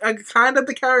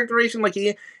the characterization. Like,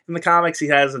 in the comics, he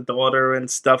has a daughter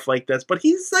and stuff like this, but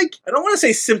he's like, I don't want to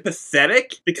say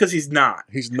sympathetic because he's not.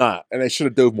 He's not, and I should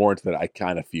have dove more into that. I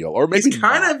kind of feel, or maybe he's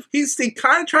kind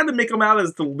of trying to make him out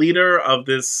as the leader of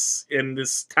this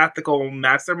tactical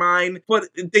mastermind, but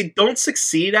they don't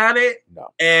succeed at it.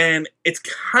 No, and it's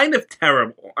kind of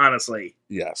terrible, honestly.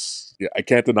 Yes, yeah, I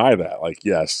can't deny that. Like,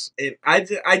 yes, I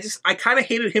kind of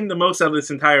hated him the most out of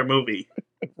this entire movie.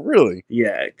 Really?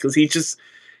 Yeah, because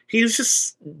he's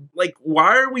just like,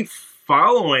 why are we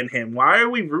following him? Why are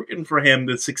we rooting for him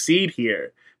to succeed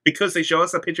here? Because they show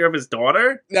us a picture of his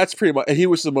daughter? That's pretty much, he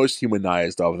was the most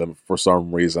humanized of them for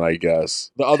some reason, I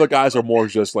guess. The other guys are more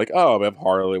just like, oh, we have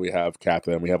Harley, we have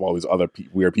Captain, we have all these other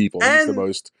weird people. He's the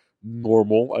most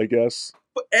normal, I guess.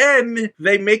 And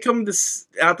they make him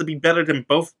out to be better than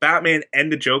both Batman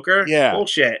and the Joker? Yeah.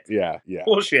 Bullshit. Yeah.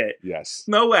 Bullshit. Yes.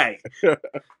 No way.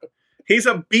 He's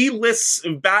a B-list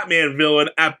Batman villain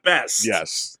at best.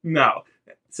 Yes. No.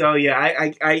 So yeah,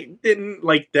 I didn't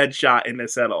like Deadshot in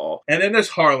this at all. And then there's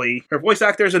Harley. Her voice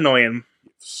actor is annoying.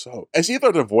 So it's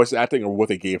either the voice acting or what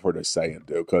they gave her to say and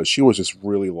do, because she was just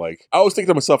really like, I was thinking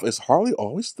to myself, is Harley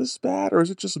always this bad or is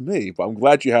it just me? But I'm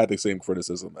glad you had the same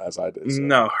criticism as I did. So.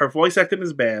 No, her voice acting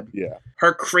is bad. Yeah.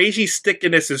 Her crazy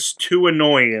stickiness is too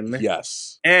annoying.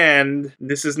 Yes. And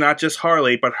this is not just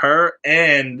Harley, but her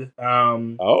and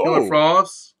Killer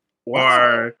Frost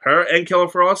are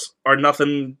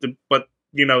nothing but,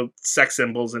 sex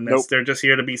symbols in this. Nope. They're just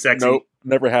here to be sexy. Nope.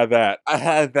 Never had that. I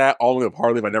had that only with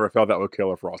Harley, but I never felt that with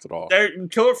Killer Frost at all.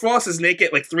 Killer Frost is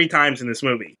naked like 3 times in this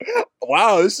movie.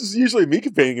 Wow, this is usually me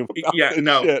complaining about Yeah,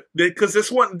 no, shit. because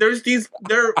this one,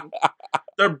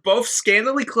 they're both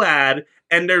scantily clad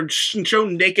and they're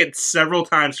shown naked several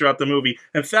times throughout the movie.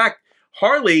 In fact,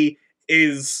 Harley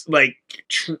is like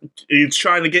he's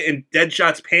trying to get in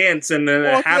Deadshot's pants, and then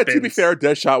it happens. To be fair,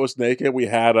 Deadshot was naked. We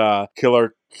had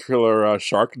Killer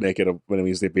Shark naked when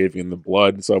he's bathing in the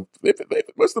blood. So they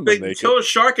must have been naked. Killer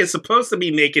Shark is supposed to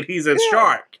be naked. He's a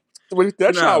shark. When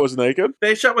Deadshot was naked.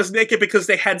 Deadshot was naked because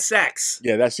they had sex.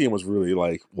 Yeah, that scene was really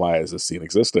like, why is this scene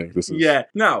existing? It's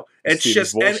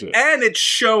just and it's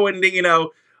showing that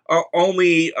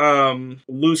only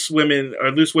loose women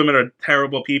are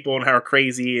terrible people and how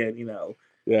crazy and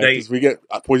because we get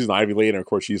Poison Ivy later, and of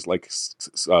course she's like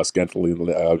scantily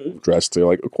dressed too.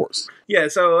 Like, of course. Yeah,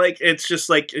 so like it's just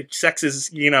like sex is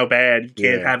bad. You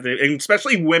can't have it, and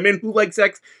especially women who like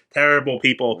sex. Terrible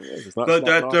people.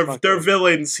 They're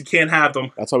villains. You can't have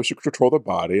them. That's why we should control their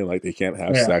body, and like they can't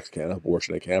have sex, can't have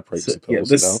abortion, they can't have pregnancy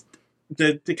pills.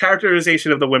 The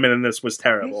characterization of the women in this was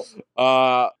terrible.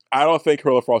 I don't think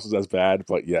Killer Frost is as bad,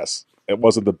 but yes, it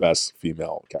wasn't the best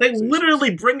female. They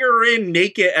literally bring her in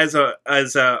naked as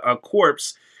a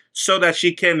corpse so that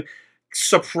she can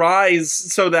so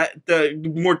that the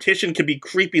mortician could be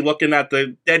creepy looking at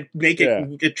the dead,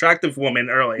 naked, attractive woman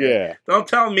earlier. Yeah. Don't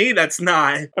tell me that's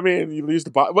not. I mean, you lose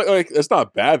the body, but like it's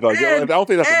not bad though. I don't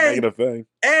think that's a negative thing.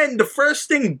 And the first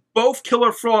thing both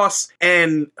Killer Frost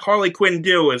and Harley Quinn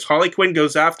do is Harley Quinn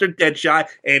goes after Deadshot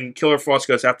and Killer Frost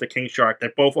goes after King Shark. They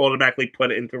both automatically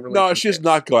put it into a relationship. No, she's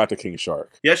not going after King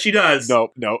Shark. Yes, she does.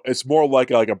 No, it's more like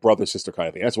a brother-sister kind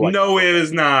of thing. That's what. No, it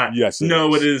is not. Yes, it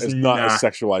is. It's not a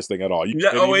sexualized thing at all.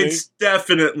 It's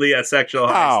definitely a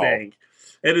sexualized thing.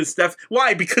 It is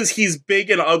why? Because he's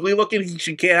big and ugly looking.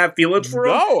 She can't have feelings for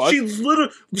him. No,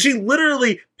 she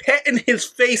literally petting his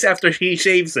face after he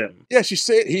shaves him. Yeah, he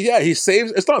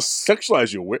saves. It's not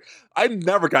sexualized. I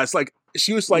never got. It's like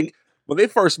she was like. When they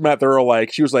first met, they were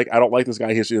like, she was like, I don't like this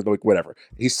guy. He's like, whatever.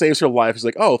 He saves her life. He's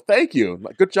like, oh, thank you.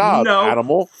 Like, good job,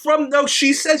 animal.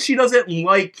 She says she doesn't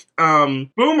like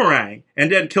Boomerang. And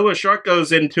then Killer Shark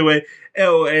goes into it.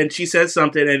 Oh, and she says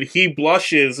something, and he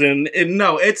blushes, and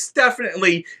no, it's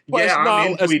definitely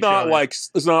it's not like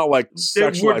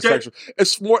sexualized. Sexual.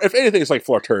 It's more, if anything, it's like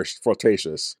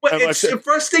flirtatious. But the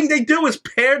first thing they do is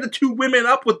pair the 2 women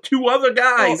up with 2 other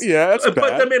guys. That's and bad.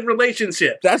 Put them in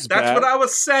relationships. That's bad. What I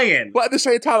was saying. But at the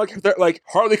same time, like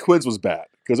Harley Quinn's was bad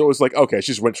because it was like, okay,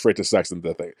 she just went straight to sex and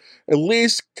the thing. At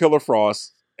least Killer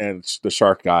Frost and the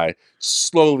Shark guy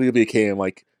slowly became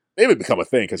like. They would become a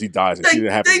thing because he dies and she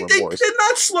didn't have any remorse. They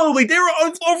not slowly. They were.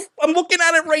 I'm looking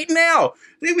at it right now.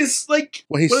 It was like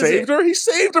when he saved her. He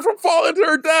saved her from falling to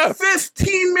her death.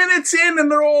 15 minutes in, and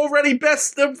they're already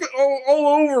all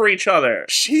over each other.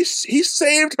 He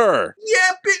saved her.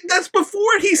 Yeah, but that's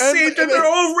before he saved her. They're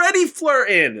already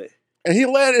flirting.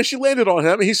 And she landed on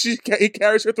him. And he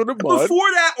carries her through the mud.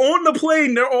 Before that, on the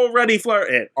plane, they're already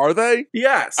flirting. Are they?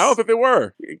 Yes. I don't think they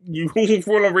were. You want to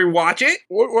rewatch it?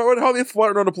 What the hell are they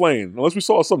flirting on the plane? Unless we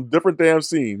saw some different damn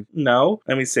scene. No.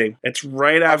 Let me see. It's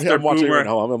right after I'm watching it right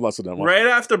now. I'm listening. Right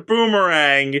after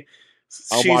Boomerang.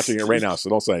 I'm watching it right now, so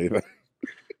don't say anything.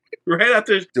 Right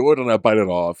after do it and I bite it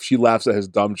off. She laughs at his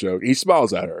dumb joke. He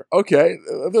smiles at her. Okay,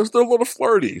 they're a little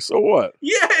flirty. So what?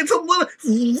 Yeah, it's a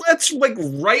little. That's like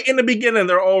right in the beginning.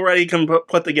 They're already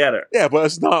put together. Yeah, but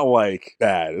it's not like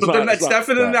bad. It's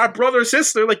definitely not brother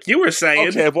sister like you were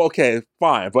saying. Okay,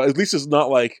 fine. But at least it's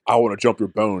not like I want to jump your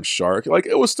bones, Shark. Like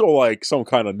it was still like some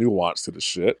kind of nuance to the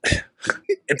shit.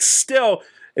 It's still.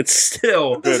 This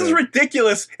is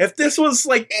ridiculous. If this was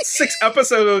like 6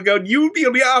 episodes ago, you'd be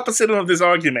on the opposite of this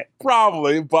argument.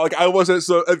 Probably, but like I wasn't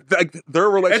so. Their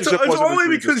relationship. It's only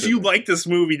because you like this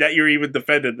movie that you're even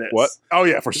defending this. What? Oh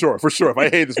yeah, for sure. If I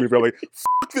hate this movie, I'm like,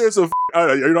 fuck this.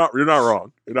 You're not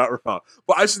wrong. You're not wrong.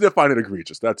 But I just didn't find it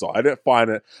egregious. That's all. I didn't find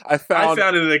it. I found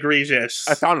it egregious.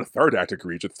 I found the 3rd act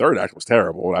egregious. The 3rd act was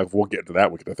terrible. We'll get into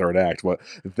that. We'll get to the 3rd act. But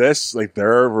this, like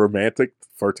their romantic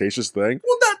flirtatious thing.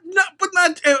 Well,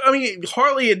 I mean,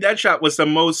 Harley and Deadshot was the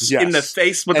most in the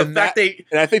face, but and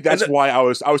I think that's why I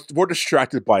was more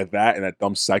distracted by that and that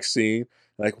dumb sex scene.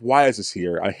 Like, why is this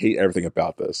here? I hate everything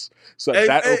about this. So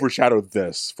that overshadowed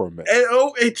this for me.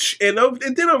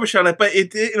 It did overshadow it, but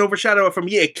it didn't overshadow it for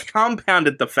me. It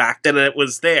compounded the fact that it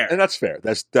was there, and that's fair.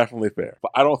 That's definitely fair.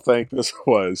 But I don't think this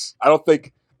was. I don't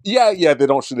think Yeah, they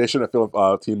shouldn't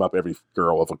team up every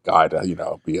girl with a guy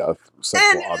to, be a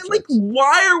sexual object. Like,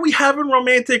 why are we having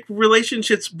romantic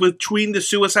relationships between the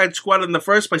Suicide Squad in the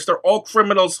first place? They're all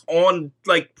criminals on,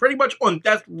 like, pretty much on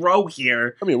death row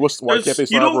here. I mean, why can't they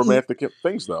still have romantic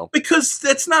things, though? Because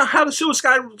that's not how the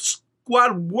Suicide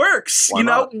Squad works, Why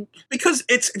not? Because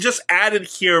it's just added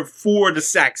here for the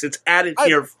sex. It's added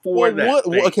here for that.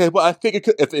 Okay, but I think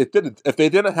if they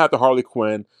didn't have the Harley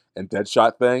Quinn and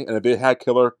Deadshot thing, and if they had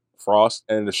Killer Frost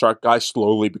and the Shark Guy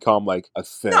slowly become like a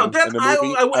thing, no, then in the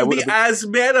movie, I wouldn't be as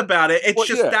mad about it. It's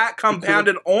that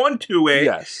compounded onto it.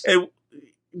 Yes.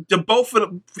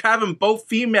 Having both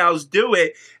females do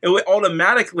it would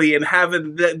automatically, and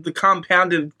having the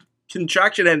compounded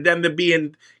contraction and them to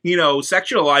being,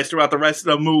 sexualized throughout the rest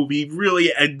of the movie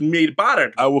really made it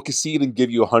bothered. I will concede and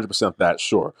give you 100% that,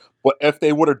 sure. But if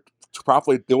they would have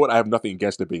properly do it, I have nothing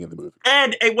against it being in the movie.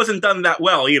 And it wasn't done that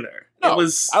well either. No,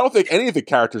 I don't think any of the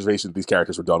characterizations of these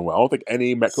characters were done well. I don't think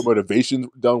any motivations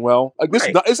were done well. Like this,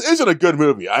 this isn't a good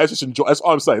movie. I just enjoy. That's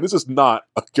all I'm saying. This is not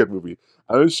a good movie.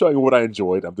 I'm just showing you what I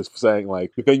enjoyed. I'm just saying,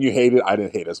 like, the thing you hated, I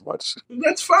didn't hate as much.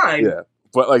 That's fine. Yeah,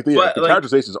 but the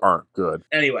characterizations aren't good.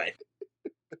 Anyway.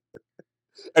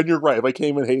 And you're right. If I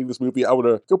came in hating this movie, I would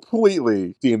have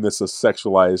completely deemed this a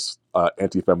sexualized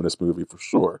anti-feminist movie for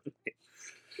sure.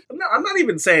 No, I'm not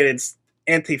even saying it's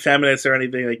anti-feminist or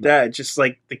anything like that. It's just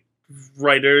like the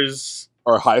writers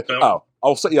are high.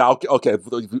 I'll say okay.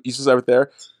 You said right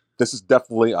there. This is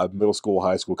definitely a middle school,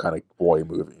 high school kind of boy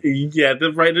movie. Yeah,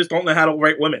 the writers don't know how to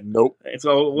write women. Nope.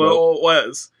 So all it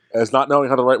was. It's not knowing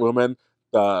how to write women.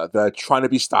 The trying to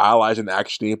be stylized and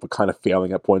actiony, but kind of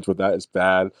failing at points with that is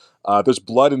bad. There's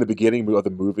blood in the beginning of the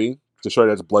movie to show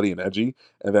that it's bloody and edgy,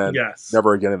 and then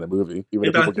never again in the movie.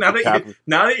 Even now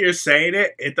that you're saying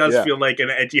it, it does feel like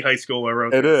an edgy high schooler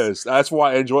wrote it. Is. That's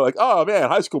why I enjoy. Like, oh man,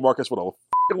 high school Marcus would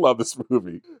have love this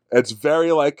movie. It's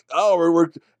very like,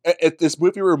 this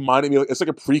movie reminded me, it's like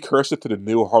a precursor to the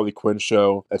new Harley Quinn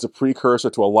show. It's a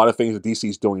precursor to a lot of things that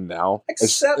DC's doing now.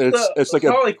 Except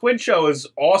the Harley Quinn show is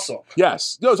awesome.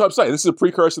 Yes. No, that's what I'm saying. This is a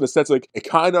precursor in the sense, like, it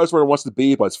kind of knows where it wants to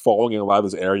be, but it's falling in a lot of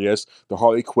those areas. The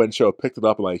Harley Quinn show picked it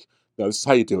up and like, no, this is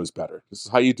how you do it better. This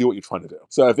is how you do what you're trying to do.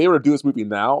 So if they were to do this movie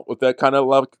now with that kind of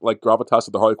like gravitas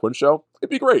of the Harley Quinn show, it'd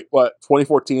be great. But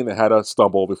 2014, they had to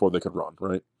stumble before they could run,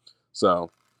 right?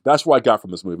 So that's what I got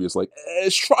from this movie. It's like,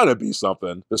 it's trying to be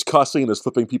something. There's cussing, there's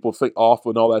flipping people off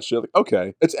and all that shit. Like,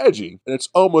 okay, it's edgy and it's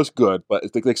almost good, but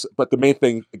the main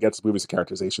thing against the movie is the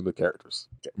characterization of the characters.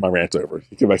 Okay, my rant over.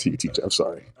 Get back to you, TJ. I'm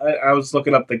sorry. I was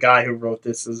looking up the guy who wrote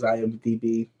this as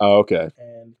IMDb. Oh, okay.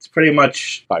 And it's pretty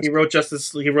much he wrote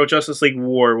Justice League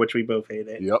War, which we both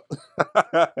hated. Yep.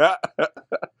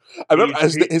 I remember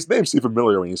his name seemed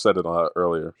familiar when you said it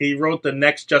earlier. He wrote the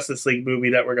next Justice League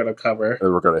movie that we're going to cover.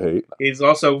 And we're going to hate. He's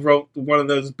also wrote one of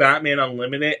those Batman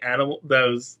Unlimited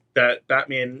that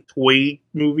Batman toy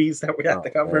movies that we have to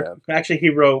cover. Man. Actually, he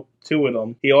wrote 2 of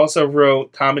them. He also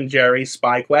wrote Tom and Jerry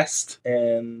Spy Quest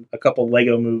and a couple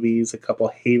Lego movies, a couple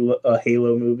Halo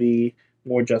movie.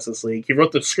 More Justice League. He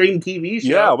wrote the Scream TV show.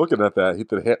 Yeah, looking at that, he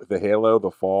did the Halo, the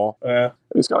Fall.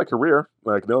 He's got a career.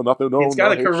 Like nothing. He's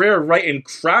got a career writing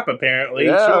crap. Apparently,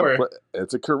 yeah, sure. But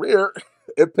it's a career.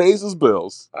 It pays his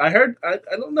bills. I heard. I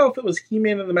don't know if it was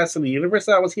He-Man and the Master of the Universe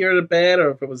that was here to bed,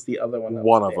 or if it was the other one.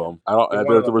 One of them. I don't.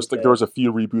 There was a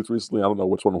few reboots recently. I don't know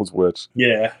which one was which.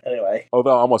 Yeah. Anyway.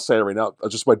 Although I'm gonna say it right now,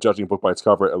 just by judging a book by its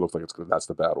cover, it looks like that's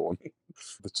the bad one.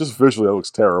 It's just visually, it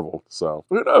looks terrible. So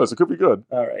who knows? It could be good.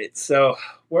 All right. So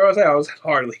where was I? I was at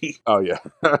Harley. Oh yeah.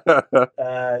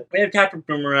 We have Captain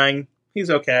Boomerang. He's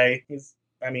okay. He's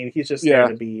just there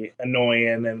to be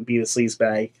annoying and be a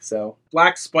sleazebag. So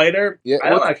Black Spider, I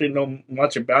don't actually know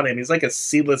much about him. He's like a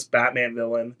C-list Batman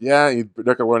villain. Yeah, you're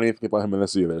not gonna learn anything about him in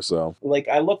this either. So, like,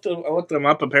 I looked him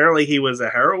up. Apparently, he was a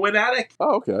heroin addict.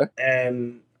 Oh, okay.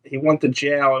 And he went to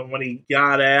jail, and when he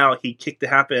got out, he kicked the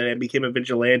habit and became a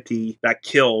vigilante that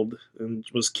killed and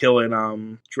was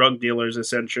killing drug dealers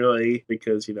essentially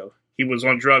because he was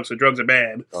on drugs, so drugs are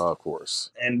bad. Of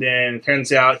course. And then it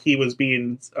turns out he was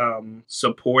being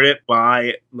supported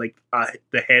by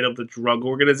the head of the drug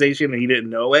organization, and he didn't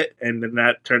know it. And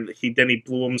then he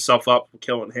blew himself up for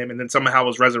killing him, and then somehow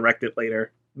was resurrected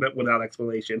later without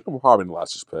explanation. Probably in the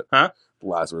Lazarus Pit. Huh?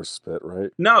 Lazarus Pit,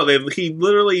 right? No, he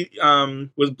literally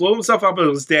was blowing himself up and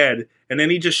was dead, and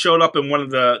then he just showed up in one of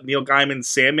the Neil Gaiman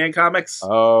Sandman comics.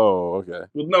 Oh, okay.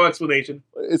 With no explanation.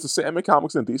 Is the Sandman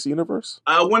comics in DC Universe?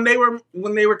 When they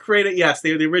were created, yes,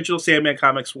 the original Sandman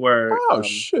comics were. Oh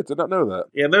shit! Did not know that.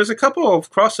 Yeah, there's a couple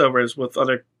of crossovers with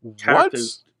other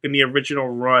characters. in the original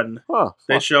run. Huh.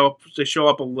 They show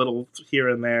up a little here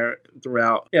and there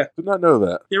throughout. Yeah. Did not know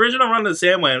that. The original run of the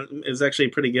Sandman is actually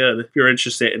pretty good if you're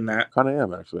interested in that. Kind of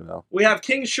am, actually, now. We have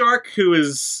King Shark, who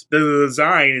is... The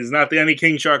design is not any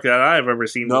King Shark that I've ever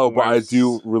seen No, before. but I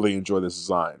do really enjoy this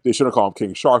design. They shouldn't call him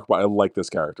King Shark, but I like this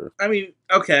character. I mean,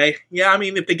 okay. Yeah, I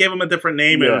mean, if they gave him a different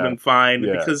name, it would have been fine.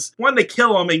 Yeah. Because, one, they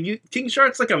kill him, and King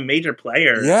Shark's like a major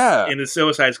player in the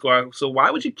Suicide Squad, so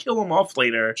why would you kill him off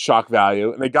later? Shock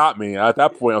value. And they got me. At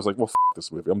that point, I was like, well,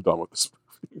 this movie. I'm done with this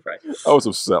movie. Right. I was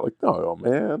upset. Like, no,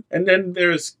 man. And then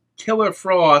there's Killer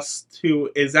Frost, who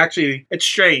is actually... It's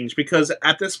strange, because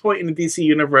at this point in the DC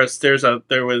universe,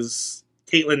 there was...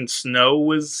 Caitlin Snow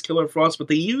was Killer Frost, but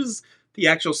they use the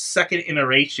actual second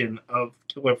iteration of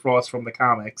Killer Frost from the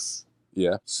comics.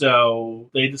 Yeah. So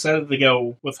they decided to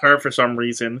go with her for some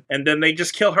reason, and then they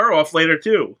just kill her off later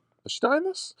too. Is she die in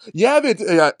this? Yeah,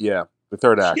 yeah. The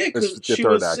third act. Yeah, because she She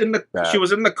was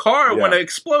in the car when it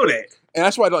exploded. And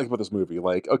that's what I don't like about this movie.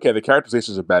 Like, okay, the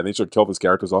characterizations are bad. They should kill these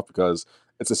characters off because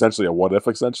it's essentially a what if,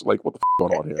 essentially. Like, what the f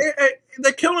going on here?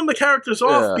 They're killing the characters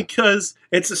off because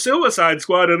it's a Suicide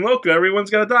Squad, and look, everyone's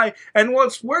gonna die. And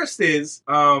what's worse is,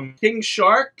 King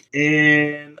Shark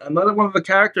and another one of the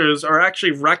characters are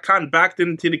actually retconned back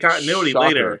into the continuity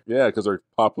later. Yeah, because they're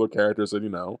popular characters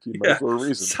and, for a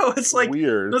reason. So it's like,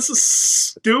 weird. This is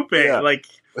stupid. Yeah. Like,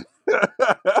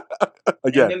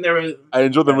 again, and then there was, I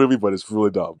enjoyed the movie, but it's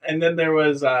really dumb. And then there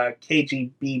was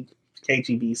KGB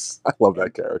Beast. I love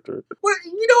that character. Well,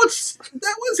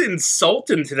 that was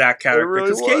insulting to that character. It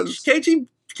really was.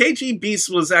 KG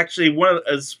Beast was actually one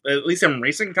of, at least in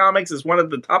racing comics, is one of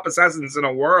the top assassins in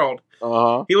the world.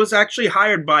 Uh-huh. He was actually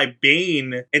hired by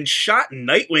Bane and shot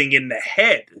Nightwing in the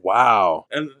head. Wow.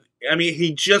 And I mean,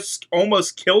 he just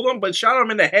almost killed him, but shot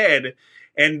him in the head.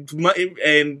 And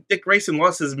Dick Grayson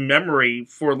lost his memory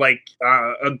for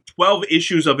 12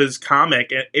 issues of his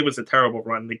comic. It was a terrible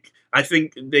run. I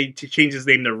think they changed his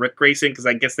name to Rick Grayson because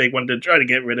I guess they wanted to try to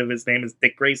get rid of his name as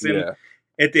Dick Grayson. Yeah.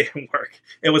 It didn't work.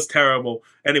 It was terrible.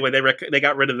 Anyway, they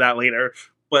got rid of that later.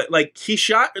 But he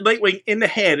shot Nightwing in the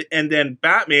head, and then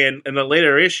Batman in a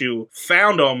later issue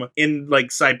found him in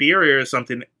Siberia or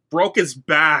something, broke his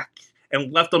back,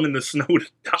 and left him in the snow to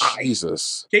die.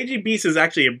 Jesus. KG Beast is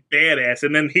actually a badass.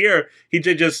 And then here, he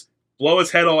did just blow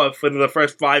his head off for the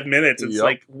first 5 minutes. It's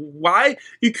like, why?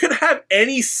 You could have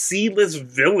any seedless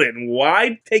villain.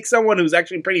 Why take someone who's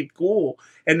actually pretty cool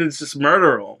and then just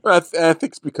murder him? I think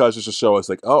it's because it's to show us,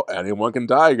 anyone can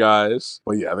die, guys.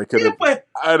 But yeah, they could have... Yeah, but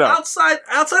I know.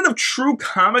 outside of true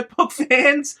comic book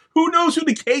fans, who knows who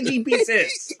the KG Beast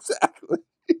is? Exactly.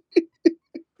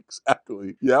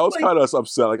 Exactly. Yeah, I was kind of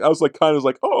upset. I was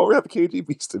oh, we have a KG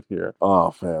Beast in here.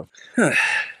 Oh, man.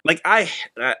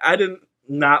 I did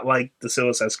not like the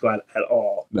Suicide Squad at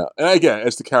all. No. And again,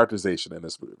 it's the characterization in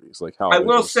this movie. It's how I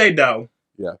will say, though,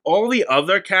 yeah, all the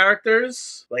other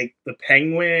characters, like the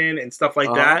Penguin and stuff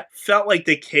like that, felt like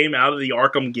they came out of the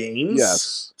Arkham games.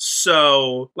 Yes.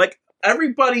 So,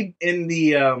 everybody in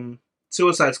the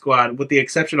Suicide Squad, with the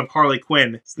exception of Harley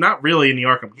Quinn, it's not really in the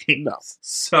Arkham games. No.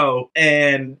 So,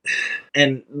 and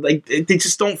they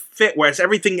just don't fit, whereas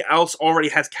everything else already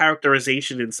has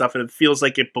characterization and stuff, and it feels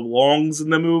like it belongs in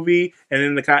the movie and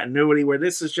in the continuity, where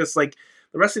this is just the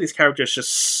rest of these characters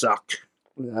just suck.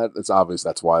 Yeah, it's obvious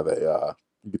that's why they,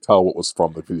 you could tell what was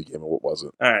from the video game and what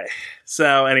wasn't. All right.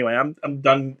 So, anyway, I'm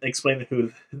done explaining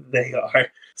who they are.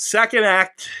 Second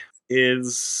act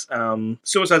is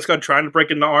Suicide Squad trying to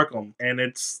break into Arkham, and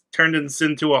it's turned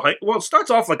into a well, it starts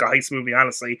off like a heist movie,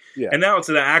 honestly, and now it's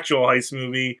an actual heist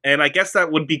movie, and I guess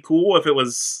that would be cool if it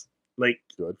was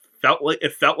good. Felt like a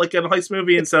heist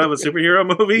movie instead of a superhero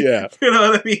movie. Yeah, you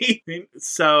know what I mean.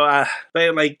 So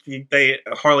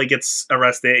Harley gets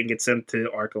arrested and gets sent to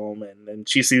Arkham, and then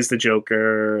she sees the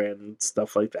Joker and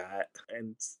stuff like that,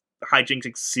 and hijinks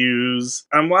ensues.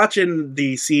 I'm watching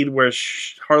the scene where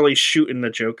Harley's shooting the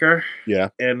Joker. Yeah.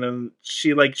 And then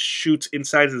she shoots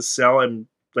inside his cell and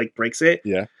breaks it.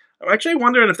 Yeah. I'm actually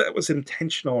wondering if that was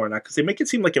intentional or not, because they make it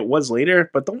seem like it was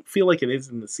later, but don't feel like it is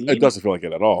in the scene. It doesn't feel like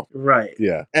it at all. Right.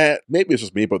 Yeah. And maybe it's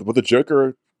just me, but the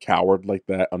Joker cowered like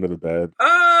that under the bed?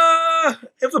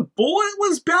 If the bullet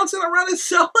was bouncing around his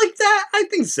cell like that, I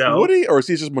think so. Would he? Or is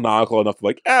he just maniacal enough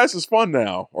to this is fun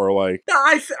now? Or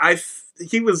No,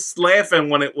 he was laughing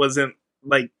when it wasn't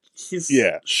he's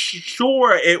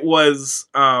sure it was,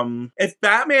 if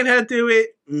Batman had to do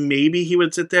it, maybe he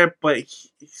would sit there, but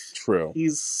true.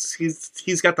 He's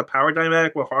got the power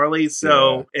dynamic with Harley,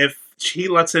 so if he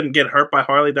lets him get hurt by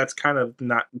Harley, that's kind of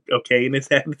not okay in his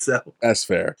head, so. That's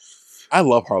fair. I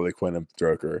love Harley Quinn and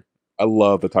Joker. I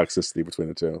love the toxicity between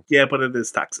the two. Yeah, but it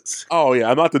is toxic. Oh yeah,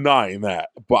 I'm not denying that,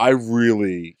 but I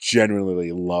really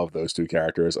genuinely love those two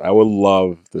characters. I would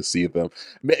love to see them.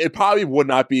 It probably would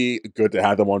not be good to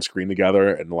have them on screen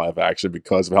together in live action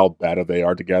because of how bad they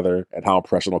are together and how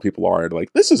impressionable people are. And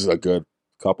like, this is a good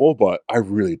couple, but I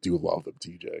really do love them,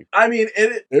 TJ. I mean,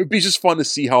 it would be just fun to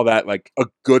see how that, like, a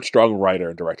good, strong writer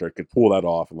and director could pull that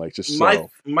off and, like, just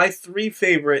my three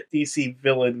favorite DC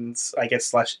villains, I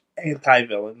guess, /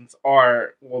 anti-villains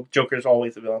are, well, Joker's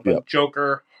always a villain, but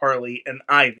Joker, Harley, and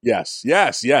Ivy. Yes.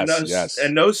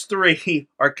 And those three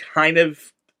are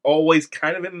always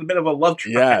in a bit of a love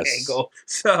triangle.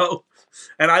 Yes. So...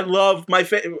 And I love my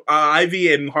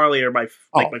Ivy and Harley are my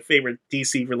favorite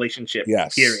DC relationship.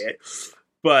 Yes. Period.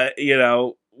 But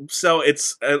so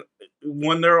it's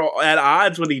when they're at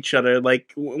odds with each other.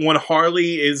 Like when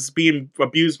Harley is being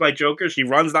abused by Joker, she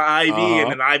runs to Ivy,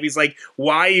 and then Ivy's like,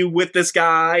 "Why are you with this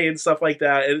guy?" and stuff like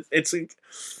that.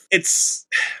 It's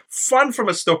fun from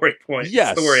a story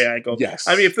angle. Yes.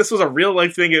 I mean, if this was a real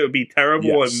life thing, it would be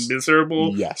terrible and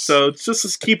miserable. Yes. So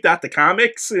just keep that to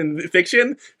comics and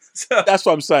fiction. So. That's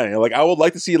what I'm saying. Like, I would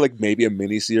like to see like maybe a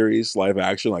miniseries live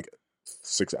action, like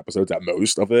 6 episodes at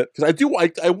most of it, because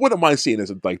I wouldn't mind seeing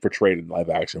this like portrayed in live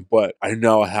action, but I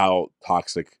know how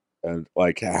toxic and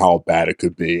like how bad it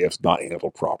could be if not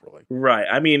handled properly. Right.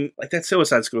 I mean, like that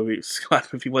Suicide Squad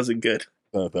movie wasn't good.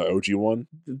 The OG one?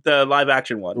 The live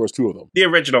action one. There was 2 of them. The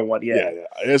original one, yeah.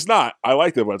 It's not. I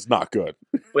liked it, but it's not good.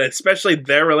 But especially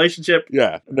their relationship.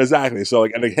 Yeah, exactly. So,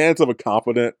 like, in the hands of a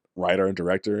competent writer and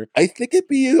director, I think it'd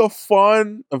be a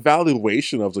fun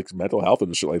evaluation of like mental health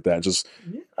and shit like that. Just,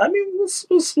 I mean,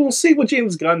 we'll see what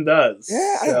James Gunn does.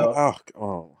 Yeah. So. I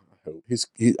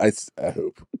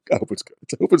hope I hope it's good.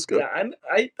 I hope it's good.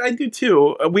 Yeah, I do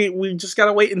too. We just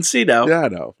gotta wait and see now. Yeah, I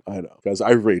know, because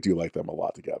I really do like them a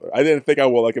lot together. I didn't think I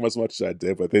would like them as much as I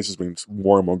did, but they've just been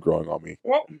more and more growing on me.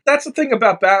 Well, that's the thing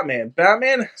about Batman.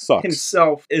 Batman Sucks.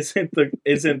 himself isn't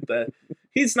the.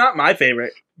 He's not my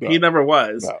favorite. No, he never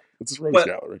was. No, it's his rogues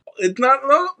gallery. It's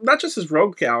not just his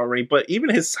rogue gallery, but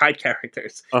even his side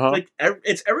characters. Like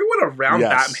it's everyone around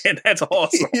Batman that's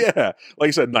awesome. Yeah, like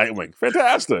you said, Nightwing,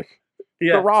 fantastic.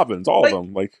 Yeah, the Robins, all of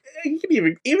them. Like you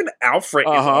can even Alfred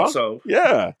is also.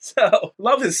 Yeah. So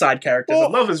love his side characters. I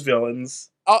love his villains.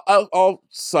 I'll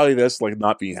say this, like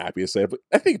not being happy to say it, but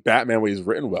I think Batman, when he's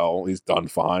written well, he's done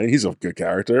fine. He's a good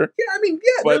character. Yeah, I mean,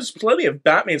 there's plenty of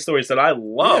Batman stories that I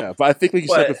love. Yeah, but I think, like you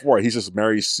said before, he's just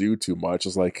Mary Sue too much.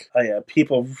 It's like, oh yeah,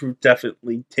 people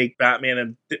definitely take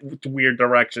Batman in weird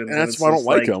directions, and that's why I don't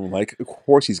like him. Like, of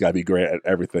course, he's got to be great at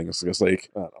everything. It's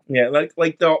like, I don't know. Yeah,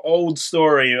 like the old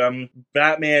story.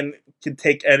 Batman can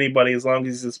take anybody as long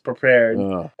as he's prepared.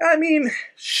 I mean,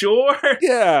 sure.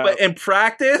 Yeah. But in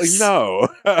practice? Like, no.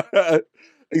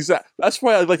 Exactly. That's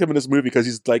why I like him in this movie, because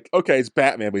he's like, okay, it's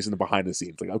Batman, but he's in the behind the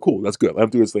scenes. Like, oh, cool, that's good. Let him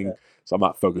do his thing, so I'm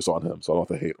not focused on him, so I don't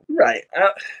have to hate him. Right.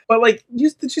 But, like,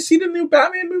 did you see the new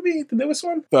Batman movie? The newest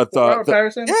one?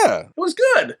 Harrison? Yeah. It was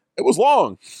good. It was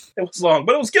long.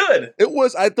 But it was good. It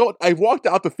was, I walked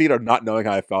out the theater not knowing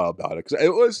how I felt about it, because it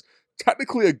was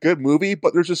technically a good movie,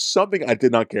 but there's just something I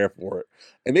did not care for it.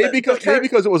 And maybe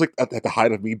because it was like at the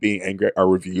height of me being angry at our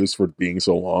reviews for being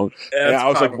so long. And I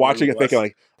was like watching it thinking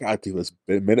like, God, do this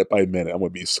minute by minute. I'm going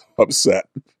to be so upset.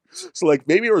 So like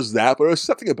maybe it was that, but there was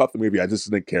something about the movie I just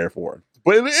didn't care for.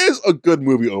 But it is a good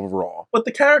movie overall. But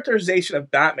the characterization of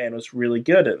Batman was really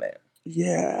good in it.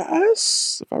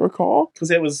 Yes, if I recall, because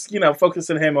it was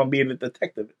focusing him on being a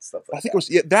detective and stuff. Like I think it was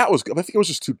that was good. I think it was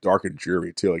just too dark and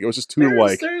dreary too. Like it was just too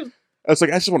I was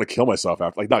like, I just want to kill myself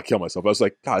after, like, not kill myself. I was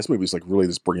like, God, this movie's like really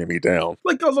just bringing me down.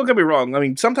 Like, don't get me wrong. I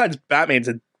mean, sometimes Batman's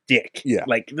a dick. Yeah.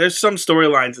 Like, there's some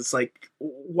storylines. It's like,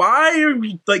 why are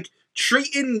we like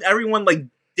treating everyone like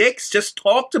dicks? Just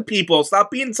talk to people.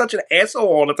 Stop being such an asshole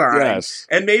all the time. Yes.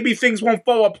 And maybe things won't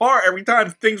fall apart every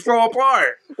time things fall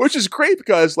apart. Which is great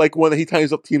because, like, when he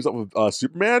teams up with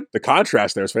Superman, the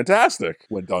contrast there is fantastic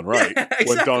when done right. Yeah,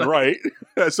 exactly. When done right.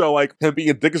 So, like, him being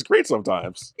a dick is great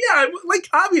sometimes. Yeah, like,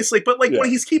 obviously. But, like, when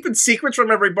he's keeping secrets from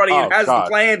everybody and has the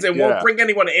plans and won't bring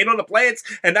anyone in on the plans,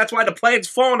 and that's why the plans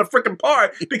fall in a freaking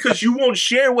part, because you won't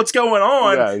share what's going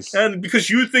on, and because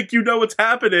you think you know what's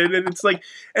happening. And it's like,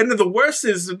 and then the worst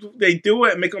is they do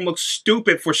it and make them look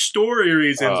stupid for story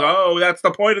reasons. That's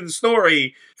the point of the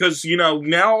story. Because,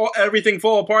 now everything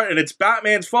fall apart and it's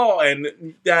Batman's fault,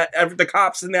 and that the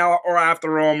cops now are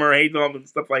after him or hate him and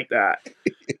stuff like that.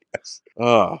 Yes.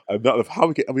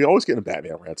 We always get in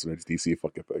Batman rants in these DC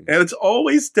fucking things. And it's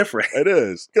always different. It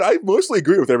is. I mostly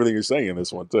agree with everything you're saying in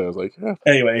this one, too. I was like,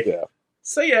 Anyway. Yeah.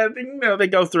 So, they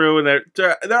go through and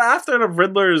they're after the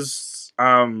Riddler's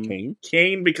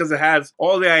Kane because it has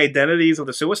all the identities of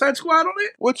the Suicide Squad on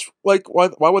it. Which, like, why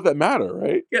would that matter,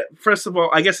 right? Yeah, first of all,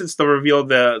 I guess it's the reveal of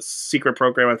the secret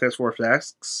program of Task Force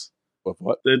X.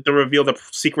 What? The reveal the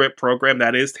secret program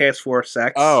that is Task Force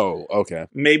X. Oh, okay.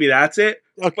 Maybe that's it.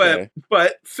 Okay.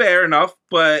 But fair enough.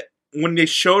 But when they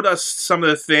showed us some of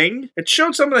the thing, it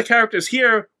showed some of the characters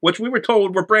here, which we were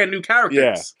told were brand new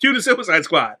characters to the Suicide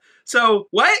Squad. So,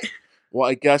 what? Well,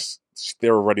 I guess they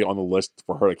were already on the list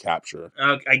for her to capture.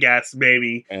 I guess,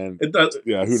 maybe. And it does,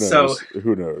 yeah, who knows? So,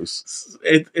 who knows?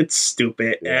 It's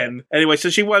stupid. Yeah. And anyway, so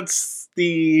she wants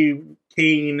the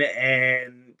Kane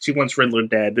and she wants Riddler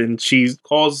dead. And she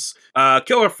calls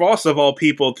Killer Frost, of all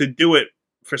people, to do it.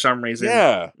 For some reason.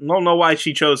 Yeah. I don't know why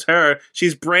she chose her.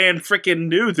 She's brand freaking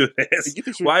new to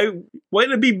this. Why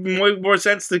wouldn't it be more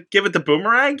sense to give it to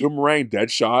Boomerang? Boomerang,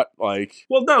 Deadshot, like...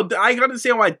 Well, no, I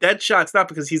understand why Deadshot's not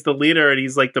because he's the leader and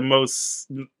he's like the most...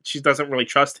 She doesn't really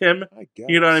trust him. I guess.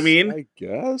 You know what I mean? I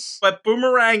guess. But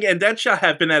Boomerang and Deadshot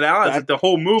have been at odds the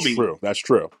whole movie. True. That's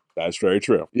true. That's very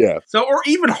true. Yeah. So, or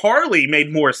even Harley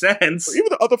made more sense. Or even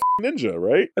the other ninja,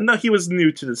 right? And no, he was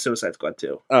new to the Suicide Squad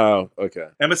too. Oh, okay.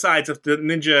 And besides, if the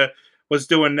ninja was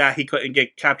doing that, he couldn't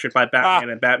get captured by Batman,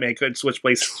 and Batman couldn't switch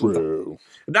places. True.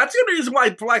 That's the only reason why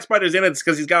Black Spider's in it, is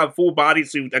because he's got a full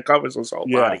bodysuit that covers his whole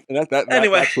body. And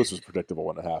anyway, that twist was predictable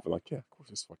when it happened. Like, yeah, of course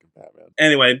it's fucking Batman.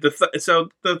 Anyway, so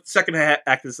the second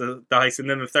act is the heist, and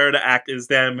then the third act is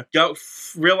them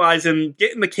realizing,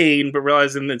 getting the cane, but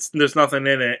realizing there's nothing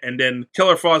in it, and then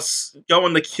Killer Frost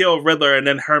going to kill Riddler, and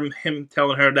then him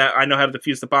telling her that I know how to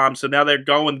defuse the bomb. So now they're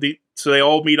going, so they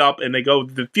all meet up, and they go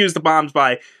defuse the bombs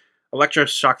by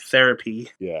electroshock therapy.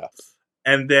 Yeah.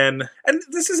 And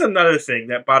this is another thing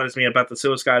that bothers me about the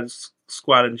Suicide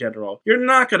Squad in general. You're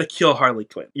not going to kill Harley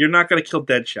Quinn. You're not going to kill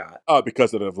Deadshot. Oh,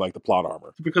 because of like the plot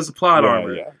armor. Because of plot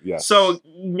armor. Yeah, yes. So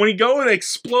when you go and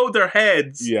explode their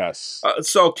heads. Yes.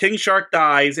 So King Shark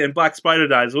dies and Black Spider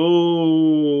dies.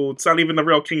 Ooh, it's not even the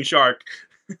real King Shark.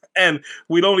 And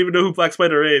we don't even know who Black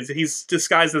Spider is. He's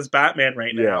disguised as Batman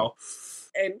right now.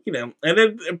 And, and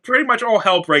then pretty much all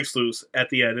hell breaks loose at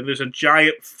the end. And there's a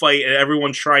giant fight and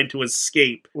everyone's trying to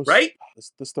escape, right?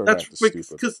 This third act is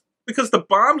stupid. Because the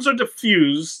bombs are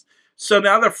defused, so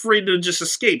now they're free to just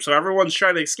escape. So everyone's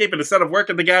trying to escape, and instead of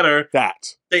working together,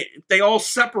 they all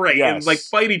separate and like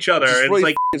fight each other. And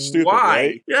really it's like, stupid, why?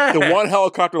 Right? Yeah. The one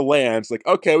helicopter lands, like,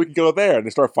 okay, we can go there, and they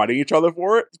start fighting each other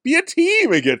for it. Be a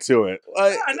team and get to it.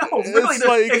 Like, I know,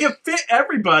 really, they can fit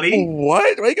everybody.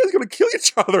 What? Why are you guys gonna kill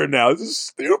each other now? This is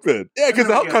stupid. Yeah, because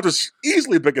the helicopter's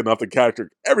easily big enough to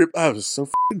capture that was so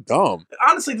fucking dumb.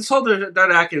 Honestly, this whole third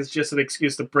act is just an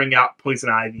excuse to bring out Poison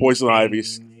Ivy.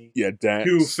 Yeah,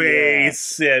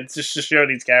 Two-Face, just to show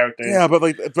these characters. Yeah, but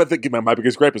my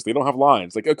biggest gripe is they don't have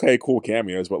lines. Like, okay, cool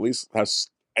cameos, but at least has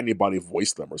anybody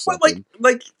voice them or something.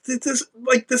 But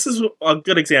this is a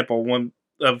good example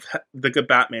of the good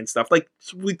Batman stuff. Like,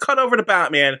 we cut over to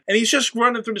Batman, and he's just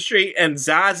running through the street, and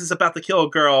Zaz is about to kill a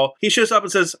girl. He shows up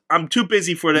and says, "I'm too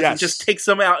busy for this," and just takes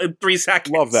him out in 3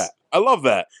 seconds. Love that. I love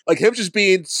that. Like, him just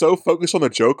being so focused on the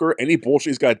Joker, any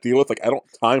bullshit he's got to deal with, like, I don't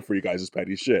have time for you guys'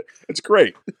 petty shit. It's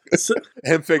great.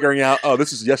 Him figuring out, oh,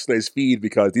 this is yesterday's feed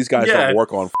because these guys don't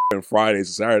work on Fridays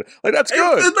and Saturdays. Like, that's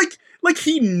good. Like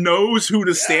he knows who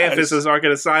the staff is as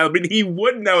Arkham Asylum. I mean, he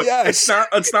would know. It's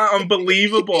not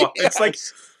unbelievable.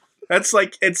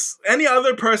 It's any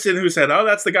other person who said, "Oh,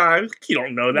 that's the guy." You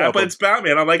don't know that, but it's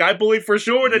Batman. I'm like, I believe for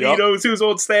sure that he knows who's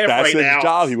on staff right now. That's his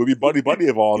job. He would be buddy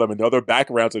of all of them and know their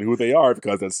backgrounds and who they are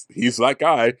because he's that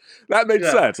guy. That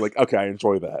makes sense. Like, okay, I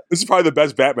enjoy that. This is probably the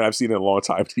best Batman I've seen in a long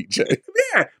time, TJ.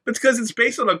 Yeah, it's because it's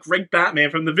based on a great Batman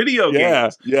from the video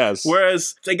games. Yes.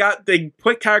 Whereas they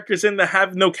put characters in that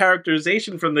have no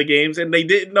characterization from the games, and they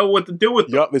didn't know what to do with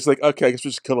them. Yep. It's like, okay, I guess we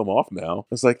just kill them off now.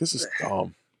 It's like, this is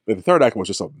dumb. The third act was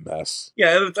just a mess.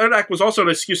 Yeah, and the third act was also an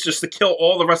excuse just to kill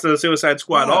all the rest of the Suicide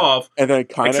Squad off. And then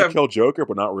kind of kill Joker,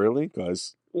 but not really,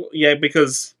 because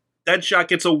Deadshot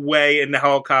gets away in the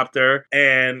helicopter,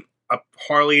 and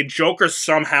Harley and Joker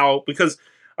somehow, because,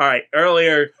 all right,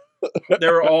 earlier, they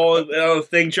were all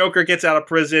thing. Joker gets out of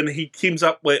prison, he teams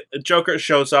up with, Joker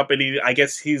shows up, and I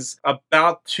guess he's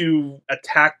about to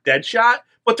attack Deadshot.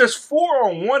 But there's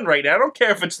 4-on-1 right now. I don't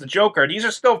care if it's the Joker. These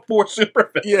are still 4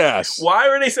 supervillains. Yes. Why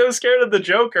are they so scared of the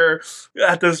Joker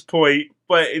at this point?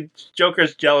 but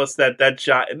Joker's jealous that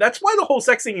Deadshot, and that's why the whole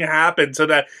sex thing happened, so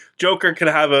that Joker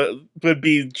would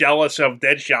be jealous of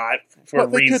Deadshot for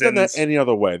they reasons. could have done that any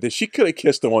other way. She could have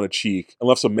kissed him on the cheek and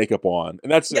left some makeup on,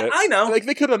 and that's it. I know. Like,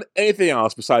 they could have done anything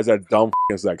else besides that dumb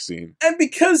sex scene. And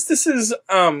because this is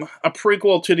a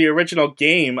prequel to the original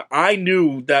game, I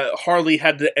knew that Harley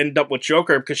had to end up with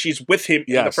Joker because she's with him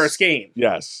in the first game.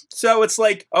 Yes. So it's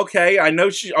like, okay, I know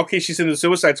she's in the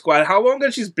Suicide Squad. How long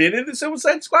has she been in the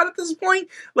Suicide Squad at this point?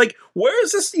 Like, where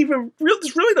is this even real?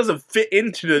 This really doesn't fit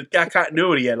into that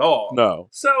continuity at all. No.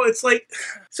 So it's like,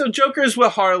 so Joker's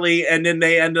with Harley, and then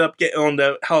they ended up getting on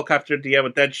the helicopter at the end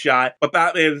with Deadshot. But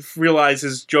Batman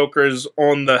realizes Joker's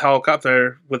on the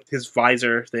helicopter with his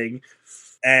visor thing.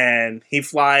 And he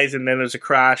flies, and then there's a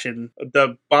crash, and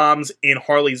the bomb's in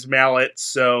Harley's mallet,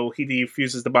 so he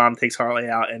defuses the bomb, takes Harley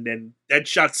out, and then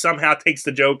Deadshot somehow takes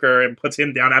the Joker and puts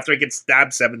him down after he gets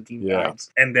stabbed 17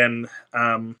 times. And then,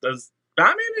 does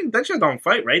Batman and Deadshot don't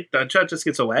fight, right? Deadshot just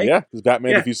gets away? Yeah, because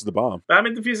Batman defuses the bomb.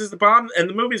 Batman defuses the bomb, and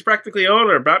the movie's practically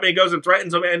over. Batman goes and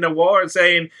threatens him in the war,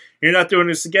 saying, "You're not doing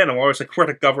this again." And War's like, "We're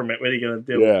the government, what are you going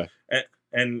to do?" Yeah.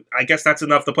 And I guess that's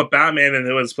enough to put Batman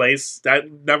into his place. That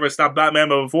never stopped Batman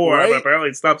before, right? But apparently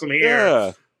it stops him here.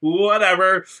 Yeah.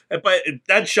 Whatever. But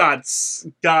Deadshot's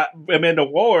got Amanda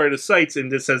Waller in his sights and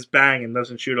just says bang and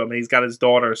doesn't shoot him. And he's got his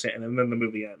daughter sitting, and then the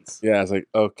movie ends. Yeah, I was like,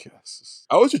 okay.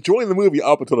 I was enjoying the movie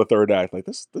up until the third act. Like,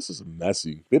 this is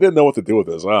messy. They didn't know what to do with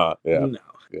this, huh? Yeah. No.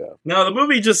 Yeah. No, the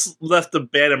movie just left a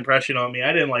bad impression on me.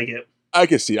 I didn't like it. I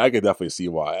could definitely see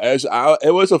why.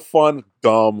 It was a fun,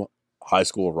 dumb high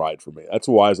school ride for me. That's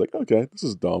why I was like, okay, this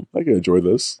is dumb. I can enjoy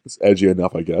this. It's edgy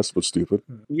enough, I guess, but stupid.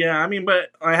 Yeah, I mean,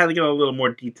 but I had to get a little more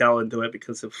detail into it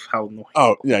because of how annoying.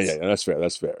 Oh, yeah, that's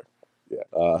fair.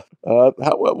 Yeah.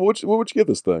 What would you give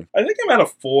this thing? I think I'm at a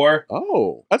 4.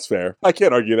 Oh, that's fair. I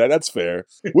can't argue that. That's fair.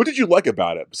 What did you like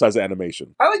about it besides the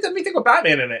animation? I liked everything with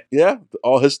Batman in it. Yeah,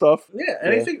 all his stuff. Yeah,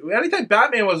 anytime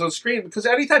Batman was on screen, because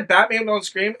anytime Batman was on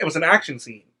screen, it was an action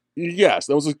scene. Yes,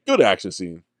 that was a good action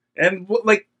scene. And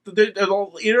like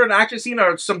either an action scene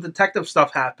or some detective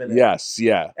stuff happening. Yes,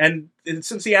 yeah. And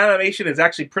since the animation is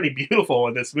actually pretty beautiful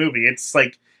in this movie, it's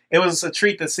like it was a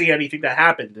treat to see anything that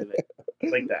happened in it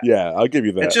like that. Yeah, I'll give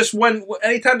you that. It's just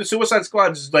anytime the Suicide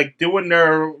Squad's like doing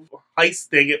their heist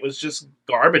thing, it was just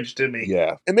garbage to me.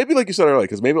 Yeah, and maybe like you said earlier,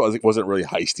 because maybe it wasn't really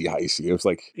heisty. It was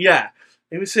like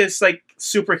it was this like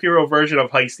superhero version of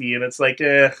heisty, and it's like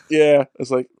yeah, it's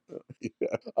like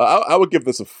I would give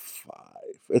this a 5.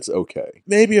 It's okay.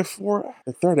 Maybe a 4.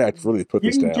 The third act really put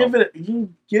this down. You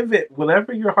can give it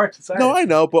whatever your heart desires. No, I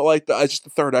know, but like just the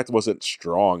third act wasn't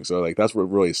strong, so like that's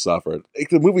what really suffered. Like,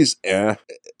 the movie's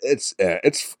it's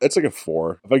like a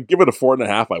 4. If I give it a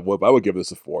 4.5, I would give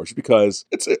this a 4, just because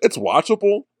it's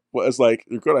watchable. But it's like,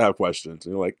 you're going to have questions.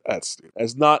 And you're like, that's stupid.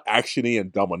 It's not actiony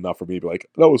and dumb enough for me to be like,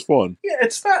 that was fun. Yeah,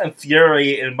 it's not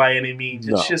infuriating by any means.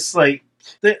 It's just like,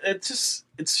 it's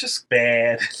just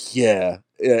bad. Yeah,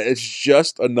 it's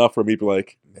just enough for me to be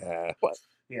like, nah. But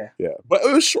yeah. But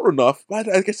it was short enough. But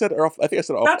like I said, I think I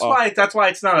said off. That's why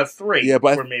it's not a 3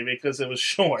 for me, because it was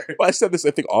short. But I said this,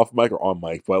 I think, off mic or on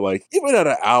mic. But like, even at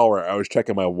an hour, I was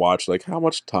checking my watch, like, how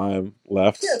much time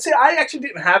left? Yeah, see, I actually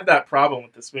didn't have that problem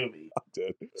with this movie. I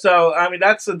did. So, I mean,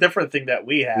 that's a different thing that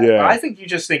we have. Yeah. I think you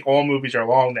just think all movies are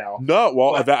long now. No,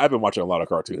 well, I've been watching a lot of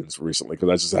cartoons recently because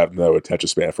I just have no attention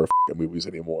span for movies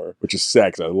anymore, which is sad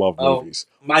because I love movies.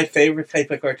 My favorite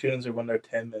type of cartoons are when they're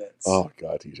 10 minutes. Oh,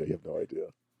 God, TJ, you have no idea.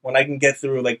 When I can get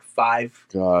through like 5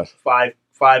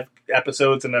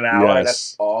 episodes in an hour,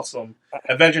 that's awesome.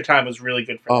 Adventure Time was really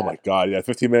good for that. Oh my God, yeah,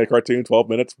 15-minute cartoon, 12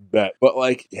 minutes, bet. But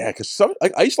like, yeah, because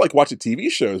I used to like watching TV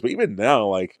shows, but even now,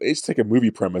 like, they just take a movie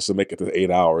premise and make it to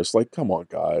 8 hours. Like, come on,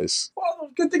 guys. Well,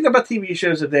 the good thing about TV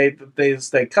shows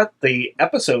is they cut the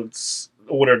episodes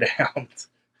order down.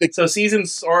 So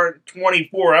seasons are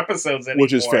 24 episodes anymore.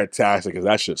 Which is fantastic, because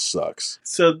that shit sucks.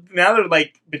 So now they're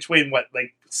like between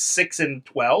 6 and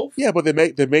 12? Yeah, but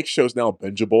they make shows now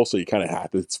bingeable, so you kind of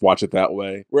have to watch it that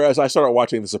way. Whereas I started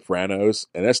watching The Sopranos,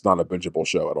 and it's not a bingeable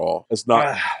show at all. It's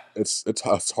not.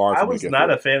 It's hard. I was not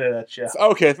a fan of that show.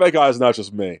 Okay, thank God it's not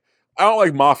just me. I don't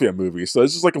like mafia movies, so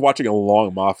it's just like watching a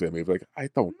long mafia movie. Like, I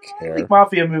don't care. I like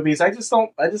mafia movies. I just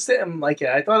didn't like it.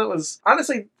 I thought it was,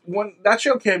 honestly, when that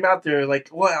show came out, they're like,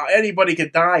 wow, anybody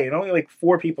could die, and only like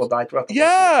 4 people died throughout the whole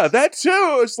series. That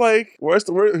too. It's like,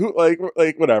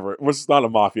 whatever. It's not a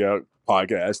mafia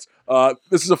podcast.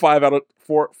 This is a 5 out of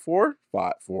 4. 4?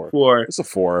 5. 4. It's a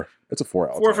 4. It's a 4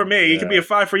 out of 4 for me. Yeah. It can be a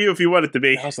 5 for you if you want it to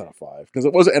be. That's not a 5 because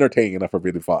it wasn't entertaining enough for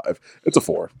me to 5. It's a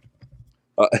 4.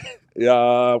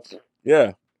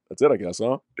 Yeah. That's it, I guess,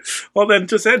 huh? Well, then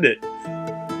just end it.